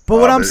 but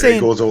what I'm saying,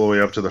 it goes all the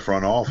way up to the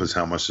front office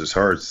how much this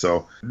hurts.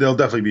 So there'll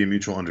definitely be a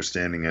mutual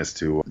understanding as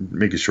to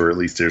making sure at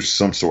least there's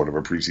some sort of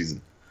a preseason.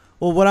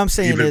 Well, what I'm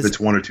saying even is, if it's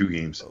 1 or 2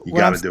 games, you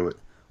got to do it.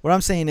 What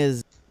I'm saying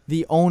is,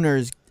 the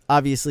owners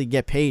obviously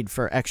get paid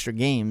for extra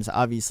games,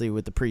 obviously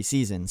with the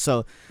preseason.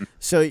 So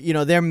you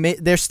know,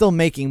 they're still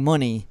making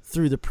money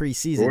through the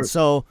preseason.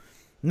 So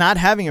not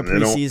having a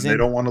preseason, they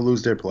don't want to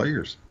lose their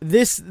players.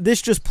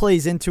 This just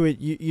plays into it.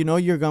 You know,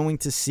 you're going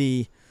to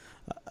see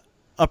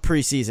a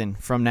preseason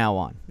from now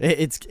on.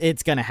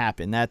 It's going to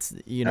happen. That's,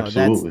 you know,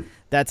 Absolutely.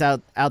 that's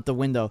out the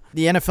window.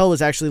 The NFL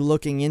was actually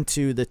looking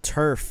into the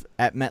turf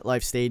at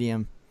MetLife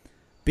Stadium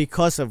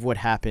because of what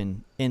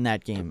happened in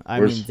that game.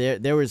 I mean,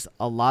 there was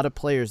a lot of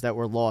players that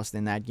were lost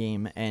in that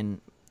game, and,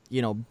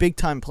 you know, big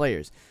time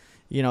players.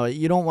 You know,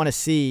 you don't want to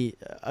see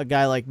a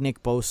guy like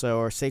Nick Bosa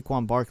or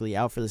Saquon Barkley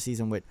out for the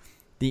season with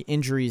the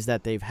injuries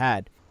that they've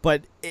had.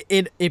 But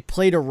it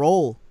played a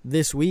role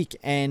this week,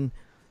 and,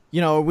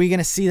 you know, are we going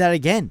to see that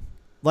again?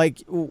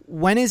 Like,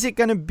 when is it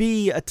going to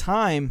be a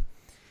time,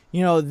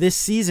 you know, this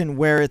season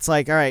where it's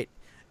like, all right,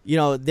 you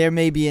know, there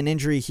may be an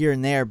injury here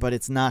and there, but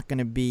it's not going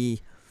to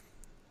be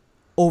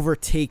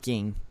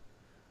overtaking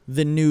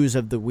the news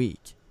of the week?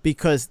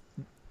 Because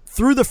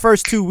through the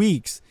first 2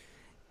 weeks,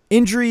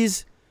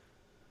 injuries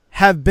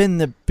have been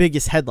the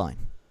biggest headline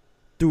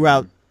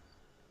throughout,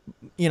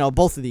 you know,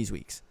 both of these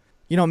weeks.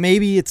 You know,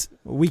 maybe it's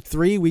week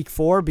 3, week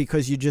 4,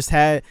 because you just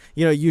had,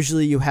 you know,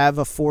 usually you have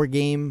a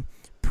 4-game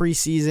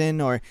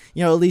preseason, or,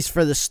 you know, at least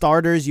for the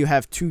starters, you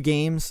have 2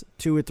 games,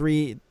 2 or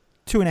 3,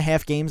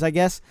 2.5 games, I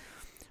guess.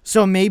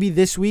 So maybe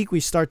this week we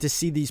start to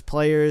see these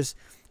players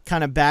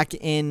kind of back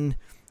in,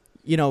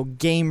 you know,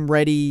 game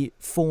ready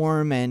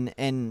form,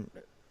 and,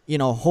 you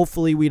know,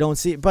 hopefully we don't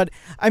see it. But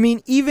I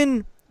mean,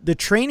 even the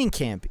training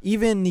camp,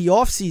 even the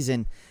off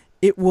season,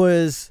 it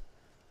wasn't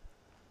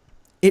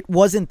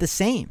the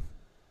same.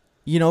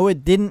 You know,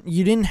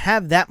 you didn't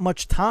have that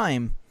much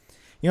time.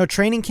 You know,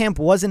 training camp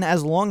wasn't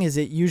as long as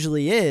it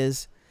usually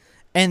is,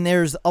 and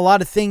there's a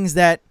lot of things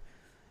that,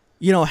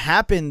 you know,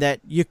 happen that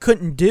you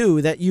couldn't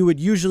do that you would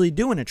usually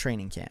do in a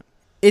training camp.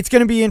 It's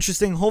going to be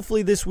interesting.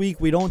 Hopefully this week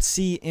we don't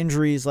see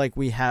injuries like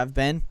we have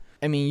been.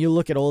 I mean, you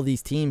look at all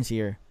these teams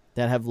here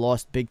that have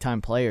lost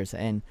big-time players,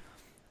 and,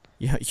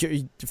 you know,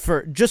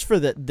 for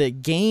the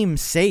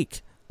game's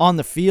sake on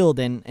the field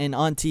and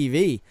on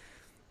TV,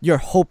 you're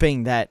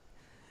hoping that,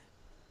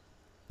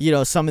 you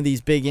know, some of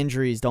these big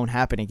injuries don't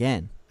happen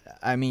again.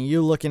 I mean,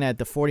 you're looking at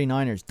the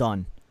 49ers,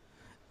 done.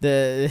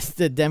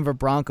 The Denver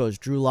Broncos,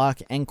 Drew Lock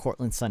and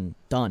Courtland Sutton,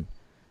 done.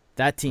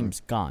 That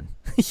team's gone.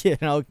 You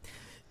know,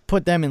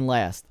 put them in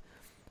last.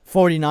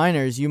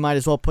 49ers, you might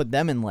as well put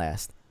them in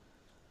last.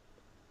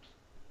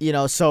 You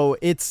know, so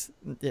it's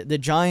the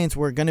Giants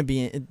were going to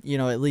be, you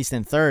know, at least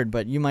in third,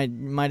 but you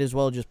might as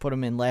well just put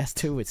them in last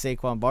too with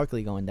Saquon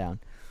Barkley going down.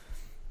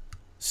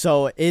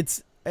 So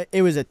it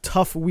was a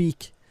tough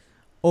week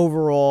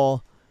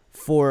overall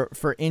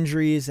for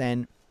injuries,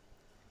 and,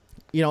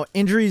 you know,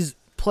 injuries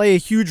play a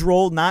huge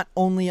role not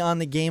only on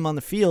the game on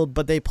the field,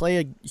 but they play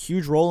a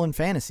huge role in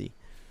fantasy.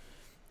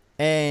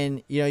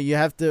 And, you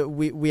know,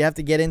 we have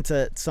to get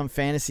into some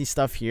fantasy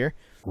stuff here.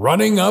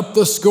 Running up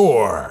the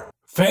score.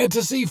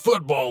 Fantasy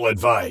football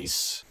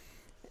advice.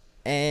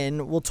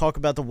 And we'll talk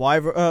about the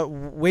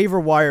waiver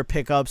wire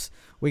pickups.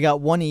 We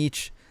got one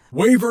each.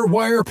 Waiver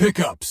wire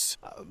pickups.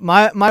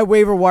 My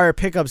waiver wire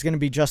pickup is going to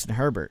be Justin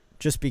Herbert,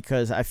 just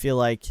because I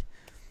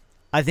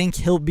think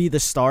he'll be the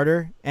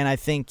starter, and I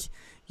think,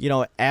 you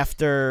know,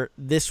 after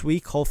this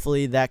week,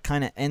 hopefully that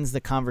kind of ends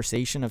the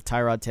conversation of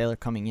Tyrod Taylor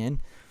coming in.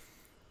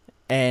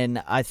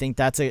 And I think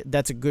that's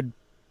a good,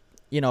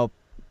 you know,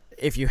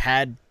 if you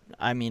had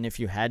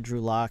Drew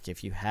Lock,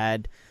 if you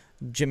had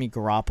Jimmy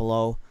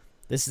Garoppolo,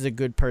 this is a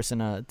good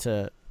person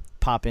to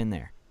pop in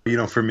there. You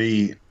know, for me,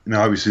 you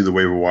know, obviously the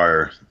waiver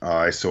wire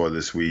I saw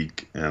this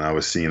week, and I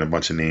was seeing a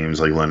bunch of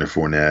names like Leonard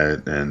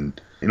Fournette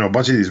and, you know, a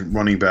bunch of these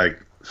running back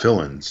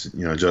fill-ins,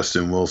 you know,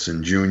 Justin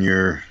Wilson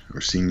Jr.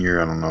 or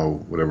Senior, I don't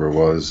know, whatever it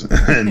was.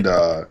 And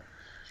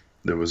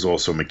there was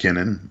also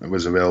McKinnon that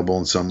was available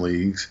in some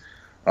leagues.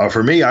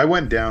 For me, I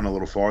went down a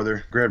little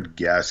farther, grabbed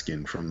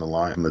Gaskin from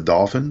the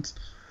Dolphins.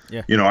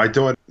 Yeah. You know, I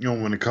thought, you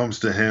know, when it comes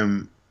to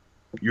him,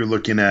 you're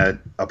looking at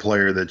a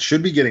player that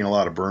should be getting a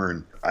lot of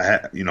burn.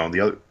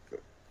 The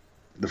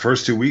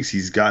first 2 weeks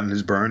he's gotten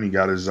his burn. He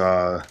got his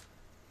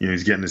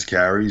he's getting his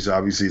carries.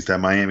 Obviously, it's that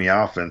Miami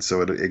offense,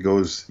 so it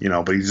goes,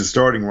 but he's a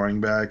starting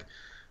running back.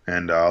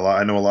 And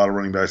I know a lot of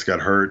running backs got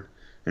hurt.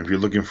 And if you're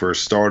looking for a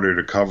starter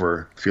to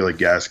cover, I feel like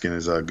Gaskin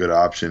is a good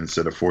option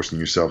instead of forcing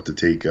yourself to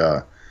take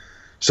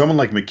someone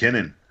like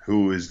McKinnon,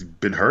 who has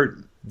been hurt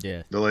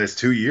the last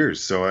 2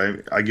 years. So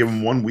I give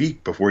him 1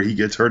 week before he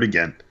gets hurt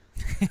again.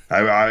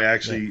 I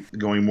actually,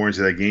 going more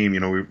into that game,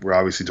 we're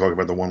obviously talking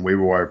about the one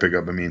waiver wire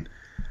pickup. I mean,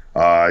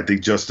 I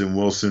think Justin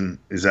Wilson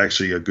is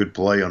actually a good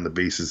play on the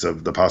basis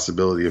of the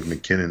possibility of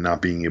McKinnon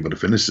not being able to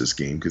finish this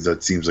game, because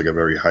that seems like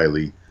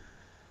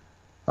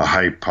a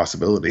high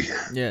possibility.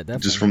 Yeah,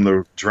 definitely. Just from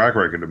the track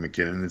record of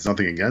McKinnon. It's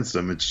nothing against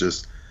him. It's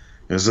just,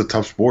 it's a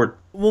tough sport.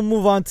 We'll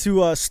move on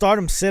to start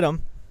 'em, sit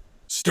 'em.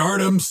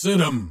 Start 'em, sit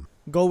 'em.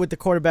 Go with the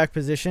quarterback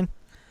position.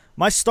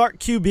 My start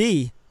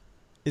QB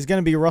is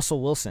going to be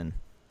Russell Wilson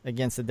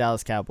against the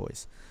Dallas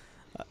Cowboys.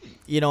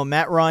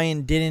 Matt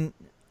Ryan didn't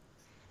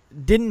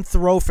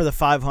throw for the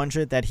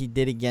 500 that he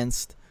did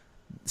against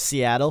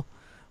Seattle,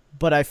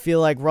 but I feel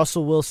like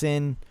Russell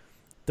Wilson,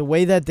 the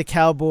way that the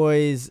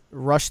Cowboys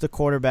rush the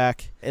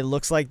quarterback, it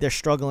looks like they're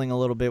struggling a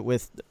little bit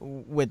with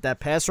that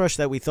pass rush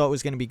that we thought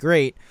was going to be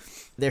great.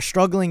 They're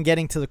struggling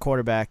getting to the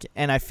quarterback,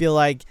 and I feel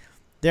like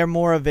they're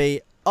more of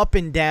a up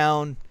and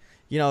down,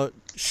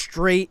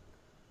 straight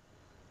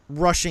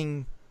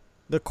rushing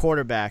the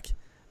quarterback.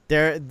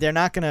 They're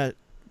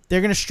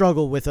going to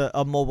struggle with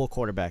a mobile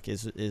quarterback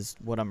is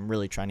what I'm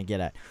really trying to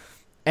get at.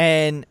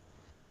 And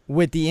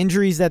with the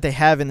injuries that they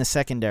have in the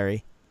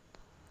secondary,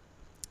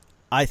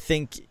 I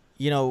think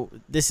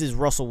this is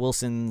Russell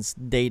Wilson's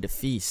day to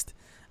feast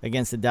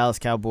against the Dallas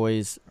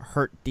Cowboys'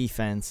 hurt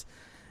defense.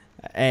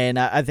 And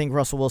I think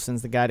Russell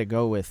Wilson's the guy to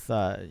go with,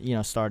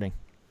 starting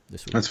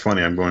this week. That's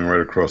funny. I'm going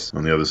right across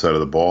on the other side of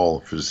the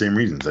ball for the same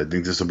reasons. I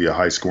think this will be a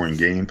high-scoring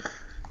game.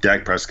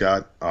 Dak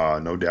Prescott,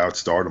 no doubt,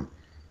 start him.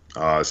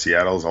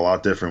 Seattle's a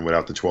lot different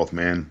without the 12th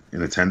man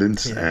in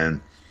attendance,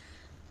 and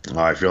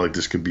I feel like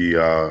this could be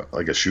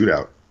like a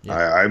shootout. Yeah.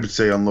 I would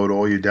say unload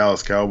all your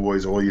Dallas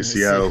Cowboys, all your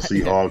Seattle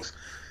Seahawks.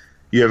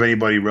 You have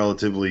anybody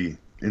relatively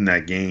in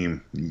that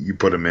game, you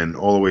put them in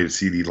all the way to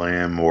CeeDee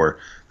Lamb or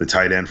the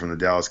tight end from the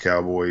Dallas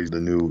Cowboys, the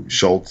new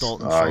Schultz.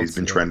 He's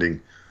been trending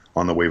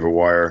on the waiver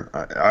wire.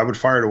 I would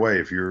fire it away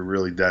if you're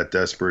really that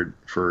desperate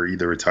for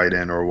either a tight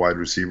end or a wide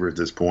receiver at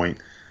this point.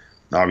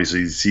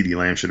 Obviously, CeeDee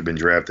Lamb should have been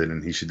drafted,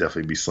 and he should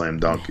definitely be slam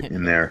dunk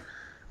in there.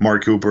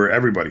 Mark Cooper,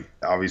 everybody.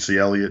 Obviously,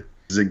 Elliott.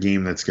 This is a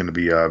game that's going to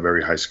be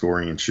very high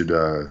scoring and should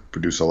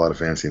produce a lot of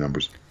fancy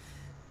numbers.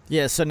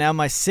 Yeah, so now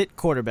my sit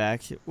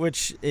quarterback,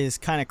 which is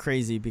kind of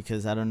crazy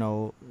because I don't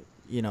know,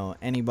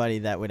 anybody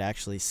that would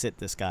actually sit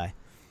this guy.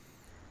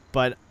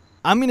 But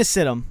I'm going to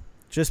sit him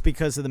just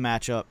because of the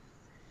matchup.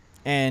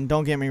 And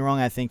don't get me wrong,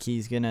 I think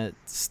he's going to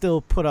still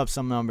put up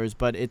some numbers,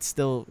 but it's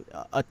still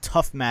a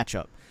tough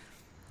matchup.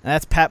 And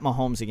that's Pat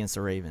Mahomes against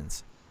the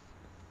Ravens.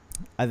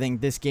 I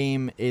think this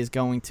game is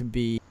going to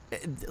be...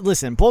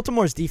 Listen,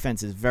 Baltimore's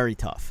defense is very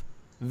tough.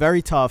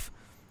 Very tough.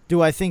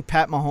 Do I think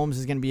Pat Mahomes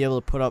is going to be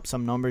able to put up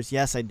some numbers?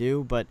 Yes, I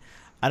do, but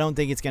I don't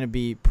think it's going to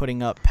be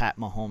putting up Pat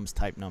Mahomes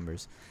type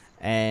numbers.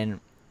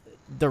 And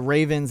the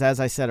Ravens, as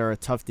I said, are a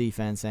tough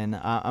defense, and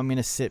I'm going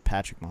to sit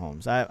Patrick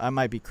Mahomes. I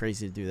might be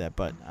crazy to do that,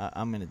 but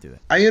I'm going to do it.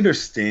 I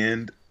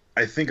understand.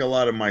 I think a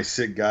lot of my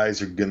sit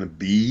guys are going to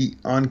be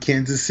on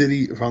Kansas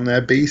City on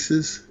that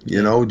basis,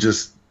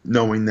 just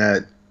knowing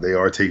that they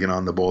are taking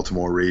on the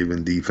Baltimore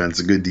Raven defense,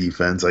 a good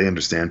defense. I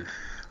understand.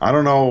 I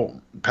don't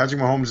know. Patrick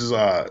Mahomes is,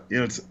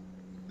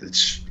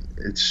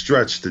 it's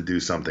stretched to do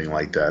something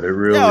like that. It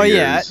really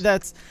is.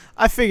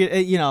 I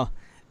figured,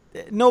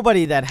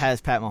 nobody that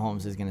has Pat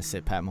Mahomes is going to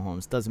sit Pat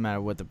Mahomes. Doesn't matter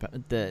what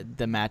the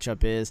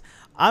matchup is.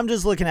 I'm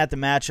just looking at the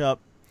matchup,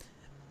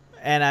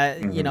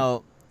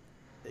 and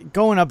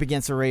going up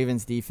against the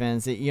Ravens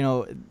defense,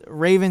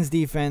 Ravens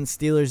defense,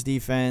 Steelers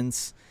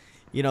defense,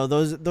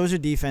 those are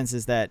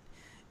defenses that,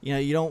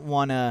 you don't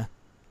want to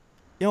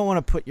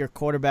put your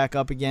quarterback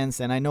up against.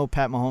 And I know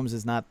Pat Mahomes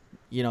is not,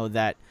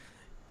 that,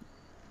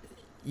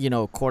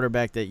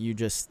 quarterback that you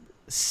just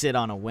sit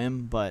on a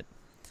whim, but.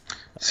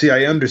 See,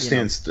 I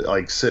understand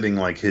sitting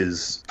like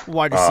his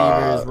wide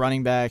receivers,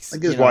 running backs,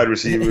 like his wide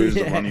receivers,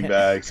 the running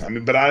backs. I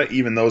mean, but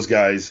even those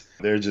guys,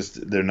 they're really just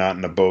not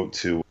in the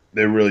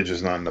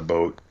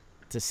boat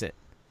to sit.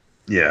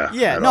 Yeah.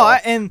 Yeah. No.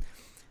 And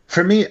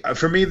for me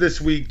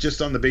this week,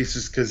 just on the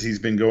basis because he's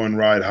been going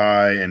ride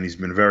high and he's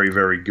been very,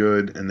 very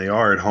good, and they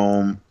are at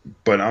home.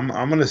 But I'm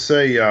gonna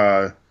say,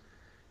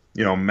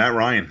 Matt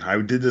Ryan. I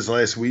did this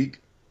last week.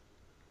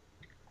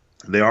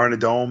 They are in a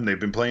dome. They've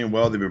been playing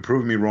well. They've been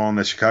proving me wrong.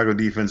 The Chicago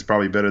defense is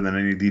probably better than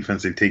any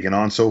defense they've taken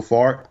on so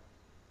far.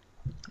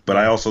 But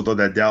I also thought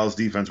that Dallas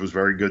defense was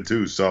very good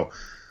too. So,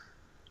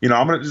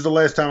 this is the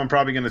last time I'm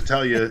probably going to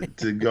tell you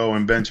to go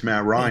and bench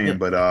Matt Ryan.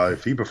 But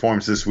if he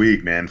performs this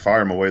week, man,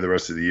 fire him away the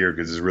rest of the year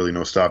because there's really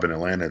no stopping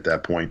Atlanta at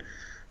that point.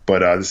 But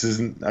this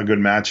isn't a good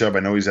matchup.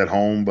 I know he's at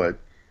home, but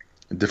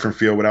a different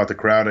feel without the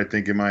crowd, I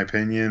think, in my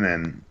opinion.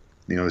 And,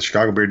 the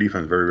Chicago Bear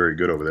defense is very, very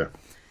good over there.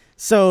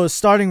 So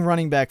starting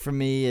running back for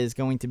me is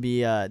going to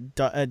be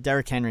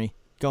Derrick Henry,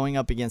 going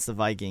up against the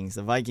Vikings.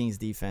 The Vikings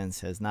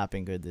defense has not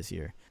been good this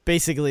year.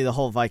 Basically, the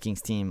whole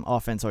Vikings team,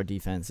 offense or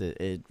defense,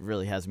 it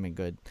really hasn't been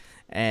good.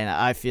 And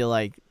I feel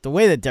like the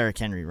way that Derrick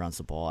Henry runs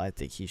the ball, I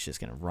think he's just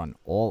going to run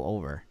all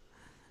over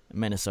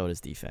Minnesota's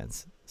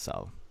defense.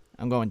 So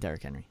I'm going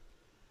Derrick Henry.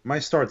 My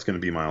start's going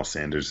to be Miles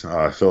Sanders.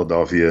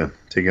 Philadelphia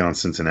taking on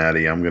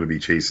Cincinnati. I'm going to be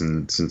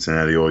chasing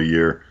Cincinnati all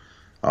year.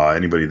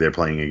 Anybody they're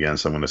playing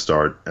against, I'm going to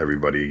start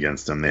everybody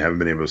against them. They haven't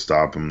been able to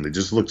stop them. They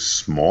just look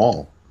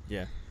small.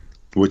 Yeah.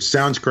 Which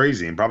sounds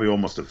crazy and probably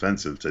almost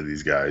offensive to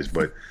these guys,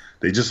 but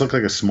they just look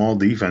like a small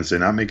defense. They're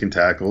not making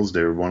tackles.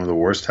 They're one of the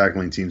worst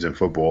tackling teams in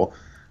football.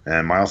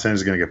 And Miles Sanders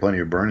is going to get plenty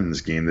of burn in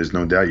this game. There's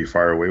no doubt you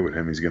fire away with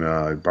him. He's going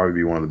to probably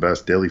be one of the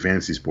best daily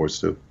fantasy sports,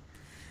 too.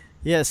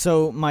 Yeah,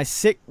 so my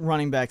sick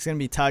running back is going to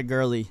be Todd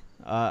Gurley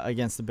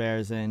against the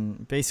Bears.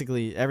 And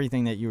basically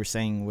everything that you were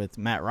saying with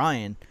Matt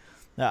Ryan,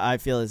 I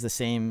feel is the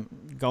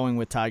same going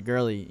with Todd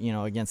Gurley,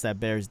 against that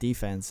Bears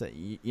defense.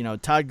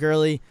 Todd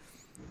Gurley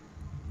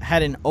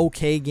had an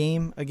okay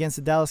game against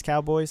the Dallas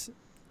Cowboys.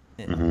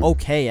 Mm-hmm.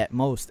 Okay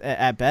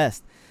at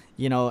best,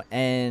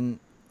 and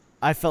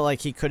I felt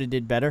like he could have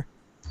did better.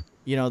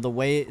 The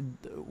way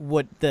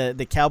what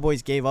the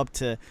Cowboys gave up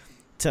to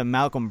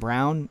Malcolm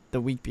Brown the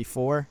week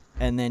before,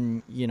 and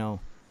then,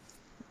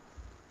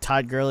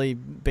 Todd Gurley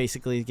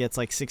basically gets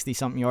like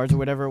 60-something yards or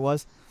whatever it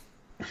was.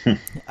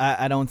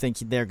 I don't think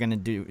he's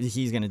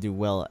going to do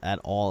well at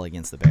all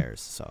against the Bears.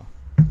 So,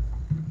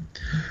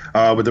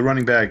 with the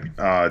running back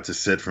to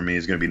sit for me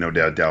is going to be no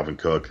doubt Dalvin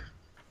Cook.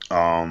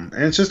 And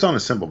it's just on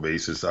a simple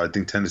basis. I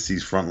think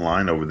Tennessee's front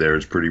line over there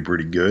is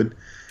pretty good.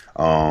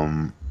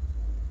 It's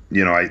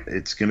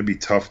going to be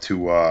tough it's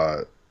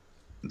going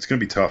to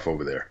be tough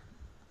over there,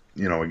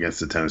 against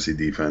the Tennessee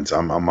defense.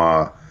 I'm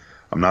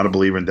not a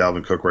believer in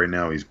Dalvin Cook right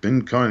now. He's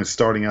been kind of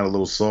starting out a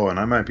little slow, and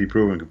I might be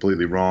proven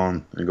completely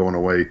wrong and going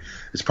away.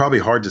 It's probably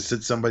hard to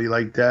sit somebody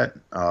like that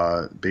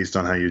based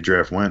on how your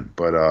draft went,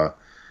 but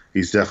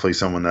he's definitely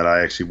someone that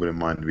I actually wouldn't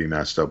mind to be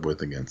matched up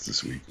with against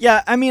this week.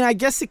 Yeah, I mean, I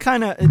guess it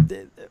kind of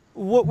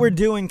what we're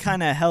doing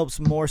kind of helps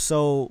more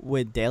so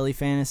with daily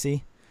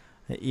fantasy.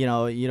 You're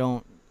not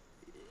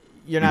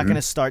going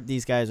to start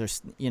these guys or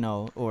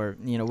whatever.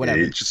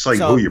 Yeah, it's just like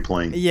who you're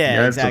playing.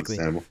 Yeah, exactly.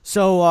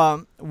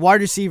 So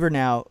wide receiver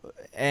now,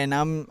 and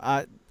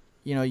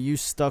you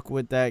stuck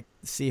with that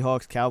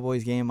Seahawks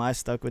Cowboys game. I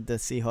stuck with the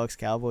Seahawks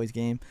Cowboys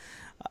game.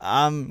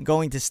 I'm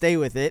going to stay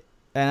with it,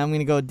 and I'm going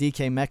to go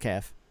DK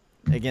Metcalf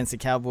against the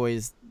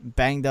Cowboys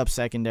banged up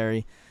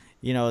secondary.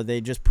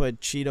 They just put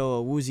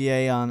Cheeto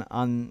Awuzie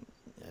on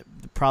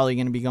probably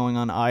going to be going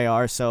on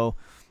IR. So,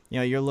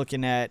 you're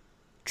looking at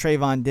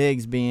Trayvon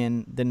Diggs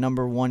being the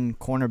number one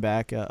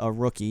cornerback, a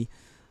rookie.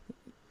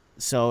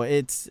 So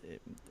it's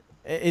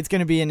going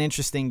to be an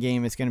interesting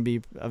game. It's going to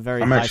be a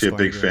very I'm actually a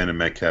big game. fan of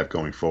Metcalf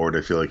going forward.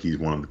 I feel like he's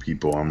one of the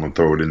people. I'm going to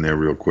throw it in there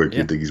real quick.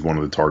 Yeah. I think he's one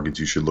of the targets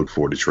you should look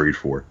for to trade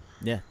for.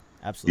 Yeah,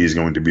 absolutely. He's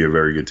going to be a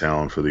very good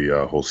talent for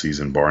the whole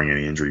season, barring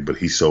any injury. But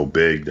he's so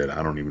big that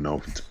I don't even know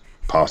if it's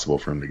possible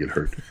for him to get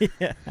hurt.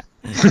 Yeah.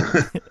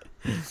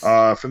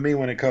 For me,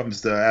 when it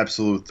comes to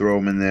absolute throw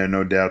him in there,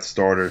 no doubt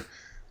starter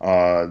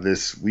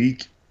this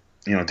week.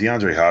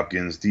 DeAndre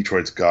Hopkins,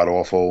 Detroit's god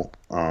awful.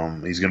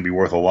 He's going to be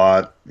worth a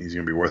lot. He's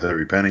going to be worth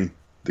every penny.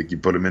 I think you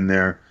put him in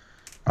there.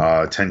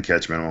 10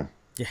 catch minimum.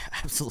 Yeah,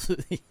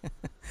 absolutely.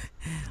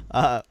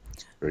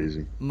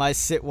 Crazy. My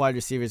sit wide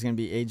receiver is going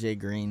to be A.J.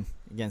 Green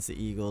against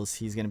the Eagles.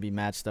 He's going to be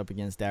matched up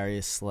against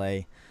Darius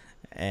Slay.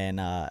 And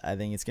I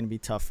think it's going to be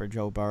tough for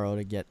Joe Burrow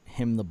to get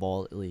him the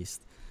ball at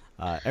least.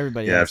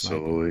 Everybody else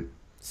absolutely.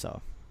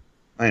 So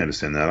I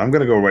understand that. I'm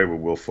going to go right with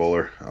Will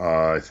Fuller.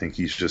 I think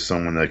he's just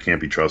someone that can't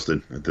be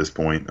trusted at this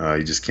point.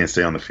 He just can't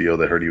stay on the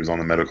field. I heard he was on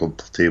the medical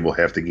table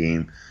half the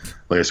game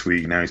last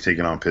week. Now he's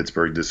taking on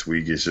Pittsburgh this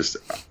week.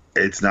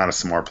 It's not a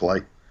smart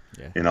play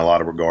in a lot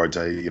of regards.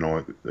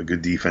 A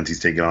good defense he's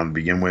taking on to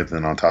begin with,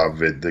 and on top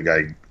of it, the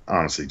guy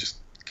honestly just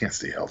can't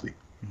stay healthy.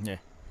 Yeah.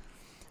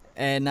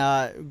 And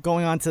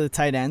going on to the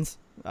tight ends,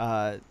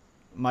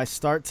 my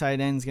start tight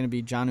end is going to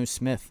be Jonnu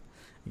Smith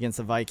against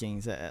the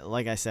Vikings.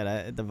 Like I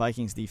said, the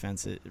Vikings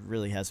defense, it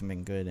really hasn't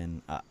been good,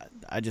 and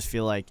I just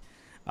feel like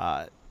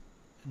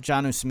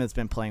Jonnu Smith's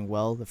been playing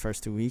well the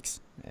first 2 weeks,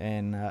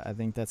 and I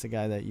think that's a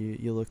guy that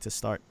you look to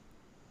start.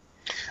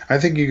 I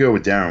think you go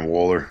with Darren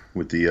Waller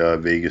with the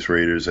Vegas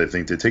Raiders. I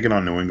think they're taking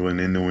on New England.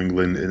 In New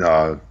England,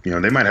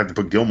 they might have to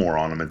put Gilmore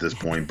on them at this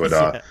point, but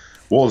Yeah.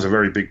 Waller's a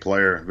very big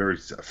player, very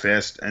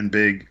fast and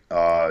big.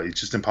 It's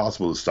just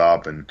impossible to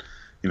stop, and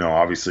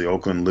obviously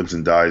Oakland lives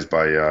and dies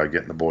by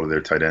getting the ball to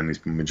their tight end. He's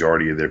the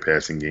majority of their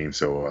passing game,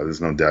 so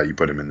there's no doubt you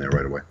put him in there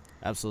right away.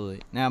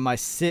 Absolutely. Now, my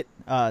sit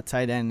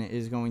tight end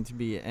is going to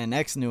be an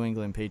ex-New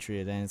England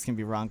Patriot, and it's going to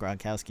be Rob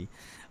Gronkowski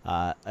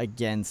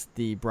against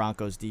the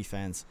Broncos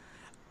defense.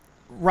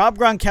 Rob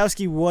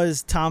Gronkowski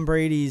was Tom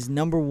Brady's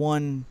number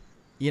one,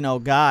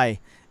 guy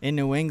in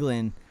New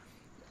England,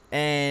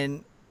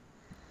 and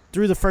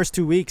through the first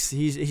 2 weeks,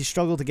 he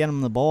struggled to get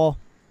him the ball.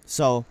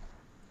 So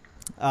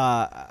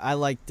I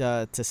like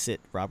to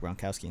sit Rob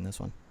Gronkowski in this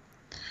one.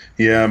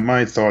 Yeah,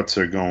 my thoughts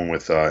are going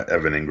with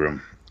Evan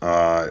Ingram.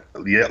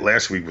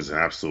 Last week was an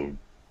absolute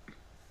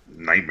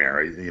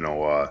nightmare,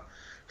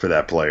 for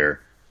that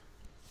player.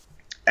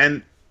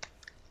 And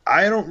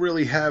I don't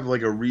really have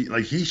like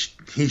he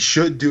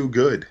should do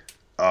good,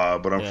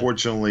 but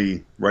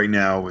unfortunately, right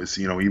now is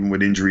even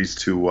with injuries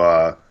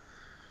to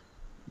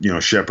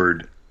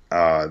Shepard,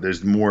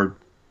 there's more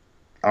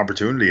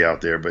opportunity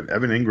out there. But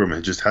Evan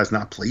Ingram just has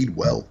not played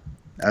well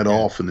at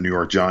all for the New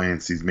York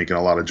Giants. He's making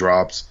a lot of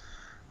drops.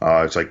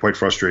 It's like quite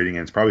frustrating,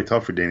 and it's probably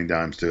tough for Danny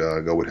Dimes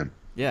to go with him.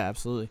 Yeah,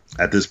 absolutely.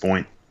 At this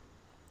point.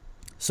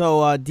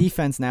 So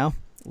defense now,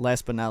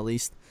 last but not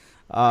least.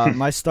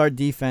 My start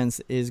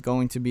defense is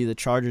going to be the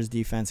Chargers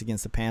defense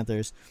against the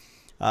Panthers.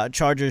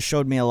 Chargers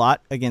showed me a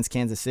lot against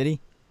Kansas City,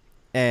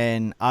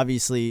 and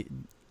obviously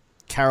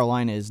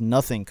Carolina is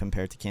nothing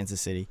compared to Kansas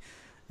City,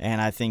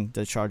 and I think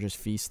the Chargers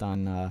feast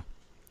on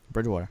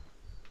Bridgewater.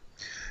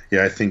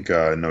 Yeah, I think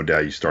no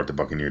doubt you start the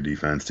Buccaneer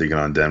defense taking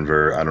on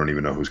Denver. I don't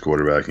even know who's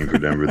quarterbacking for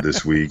Denver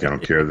this week. I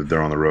don't care that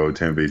they're on the road.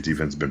 Tampa Bay's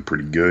defense has been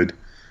pretty good.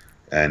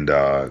 And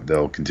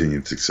they'll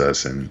continue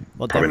success and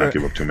probably not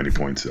give up too many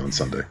points on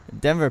Sunday.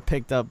 Denver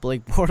picked up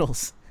Blake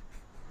Bortles.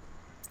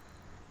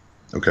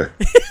 Okay.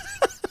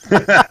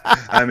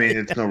 I mean,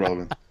 it's no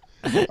relevant.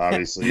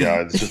 Obviously,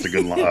 it's just a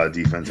good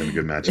defense and a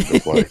good matchup to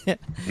play.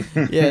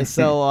 Yeah,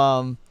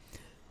 so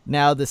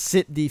now the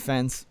sit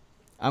defense,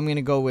 I'm going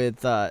to go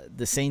with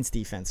the Saints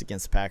defense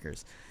against the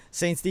Packers.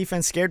 Saints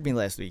defense scared me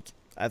last week.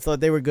 I thought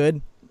they were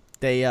good.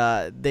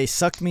 They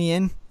sucked me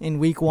in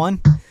week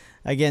 1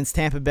 against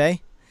Tampa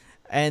Bay.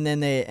 And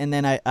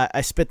then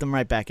I spit them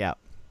right back out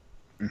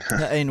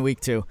in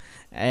week 2,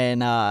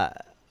 and I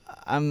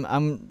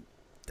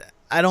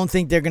don't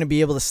think they're going to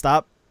be able to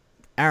stop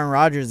Aaron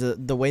Rodgers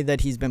the way that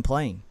he's been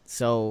playing.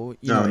 So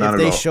not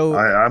at all.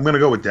 I'm going to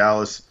go with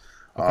Dallas.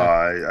 Okay.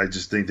 I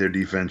just think their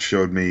defense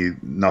showed me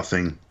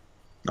nothing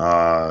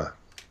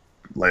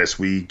last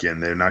week,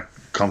 and they're not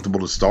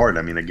comfortable to start.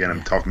 I mean, again,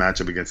 a tough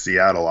matchup against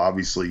Seattle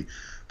obviously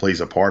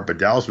plays a part, but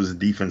Dallas was a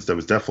defense that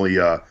was definitely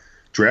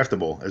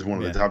draftable as one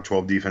of the top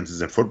 12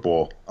 defenses in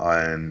football,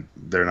 and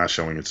they're not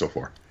showing it so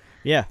far.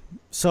 Yeah.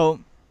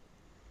 So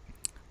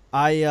you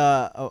like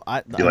that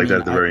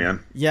at the very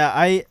end?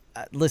 Yeah.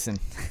 Listen.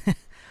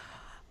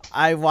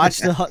 I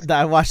watched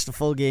the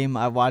full game.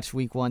 I watched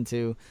week 1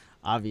 too.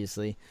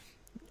 Obviously,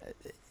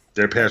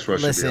 their pass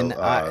rush. Listen,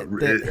 I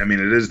mean,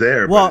 it is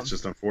there, but it's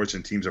just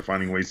unfortunate. Teams are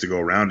finding ways to go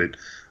around it.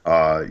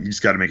 You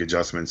just got to make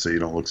adjustments so you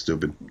don't look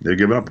stupid. They're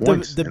giving up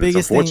points. And it's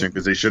unfortunate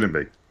because they shouldn't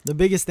be. The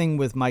biggest thing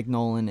with Mike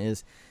Nolan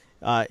is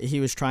he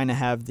was trying to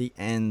have the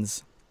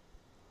ends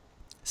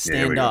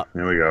stand up.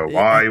 Here we go.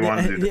 Why you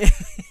want to do that?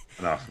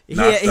 Enough.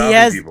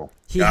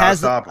 He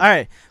has them. All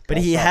right, but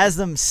he has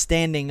them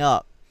standing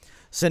up.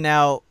 So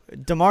now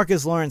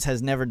DeMarcus Lawrence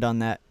has never done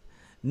that.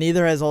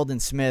 Neither has Aldon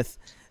Smith.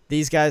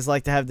 These guys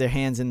like to have their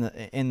hands in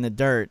the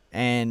dirt,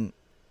 and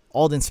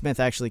Aldon Smith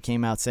actually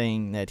came out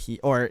saying that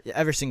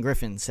Everson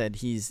Griffin said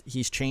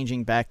he's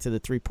changing back to the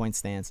 3-point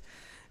stance,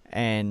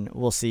 and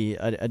we'll see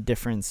a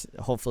difference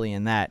hopefully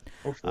in that.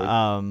 Hopefully.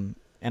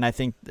 And I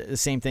think the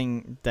same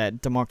thing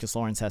that DeMarcus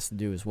Lawrence has to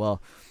do as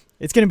well.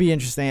 It's going to be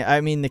interesting.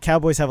 I mean, the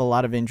Cowboys have a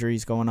lot of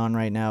injuries going on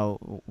right now,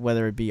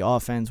 whether it be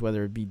offense,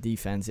 whether it be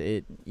defense.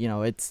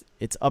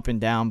 It's up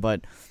and down,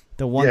 but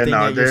the one thing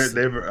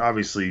they're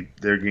obviously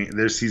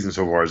their season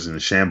so far is in the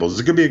shambles.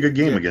 It's gonna be a good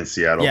game against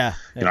Seattle. Yeah.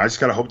 I just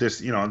gotta hope this.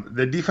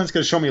 The defense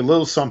gonna show me a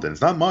little something.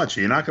 It's not much.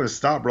 You're not gonna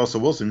stop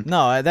Russell Wilson.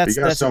 No, that's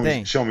the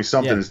thing. Show me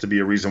something is to be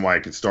a reason why I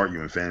can start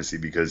you in fantasy,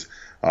 because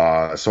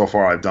so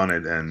far I've done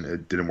it and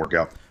it didn't work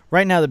out.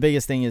 Right now, the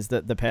biggest thing is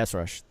the pass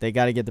rush. They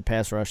got to get the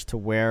pass rush to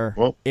where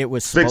it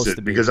was supposed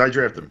to be. Because I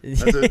drafted them.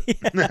 That's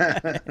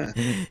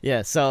it.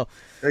 Yeah, so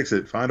fix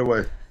it. Find a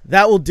way.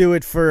 That will do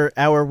it for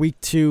our Week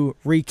 2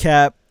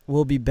 recap.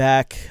 We'll be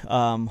back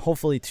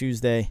hopefully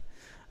Tuesday.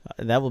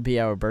 That will be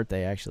our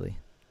birthday, actually.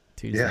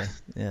 Tuesday.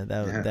 Yeah.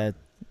 That.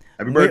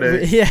 Happy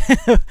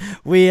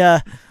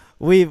birthday.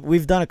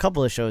 We've done a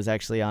couple of shows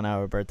actually on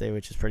our birthday,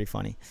 which is pretty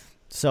funny.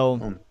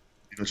 So.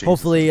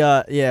 Hopefully,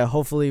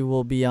 hopefully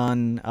we'll be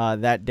on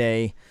that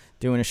day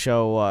doing a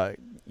show,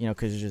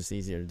 because it's just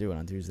easier to do it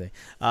on Tuesday.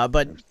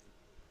 But,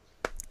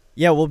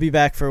 yeah, we'll be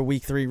back for a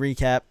Week 3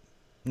 recap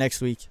next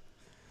week.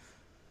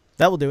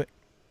 That will do it.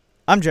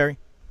 I'm Jerry.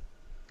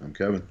 I'm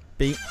Kevin.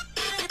 Be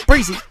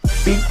breezy.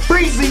 Be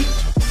breezy.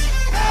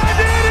 And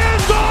it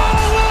is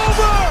all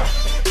over!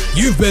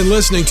 You've been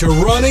listening to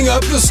Running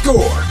Up the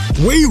Score.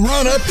 We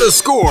run up the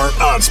score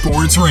on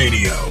Sports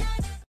Radio.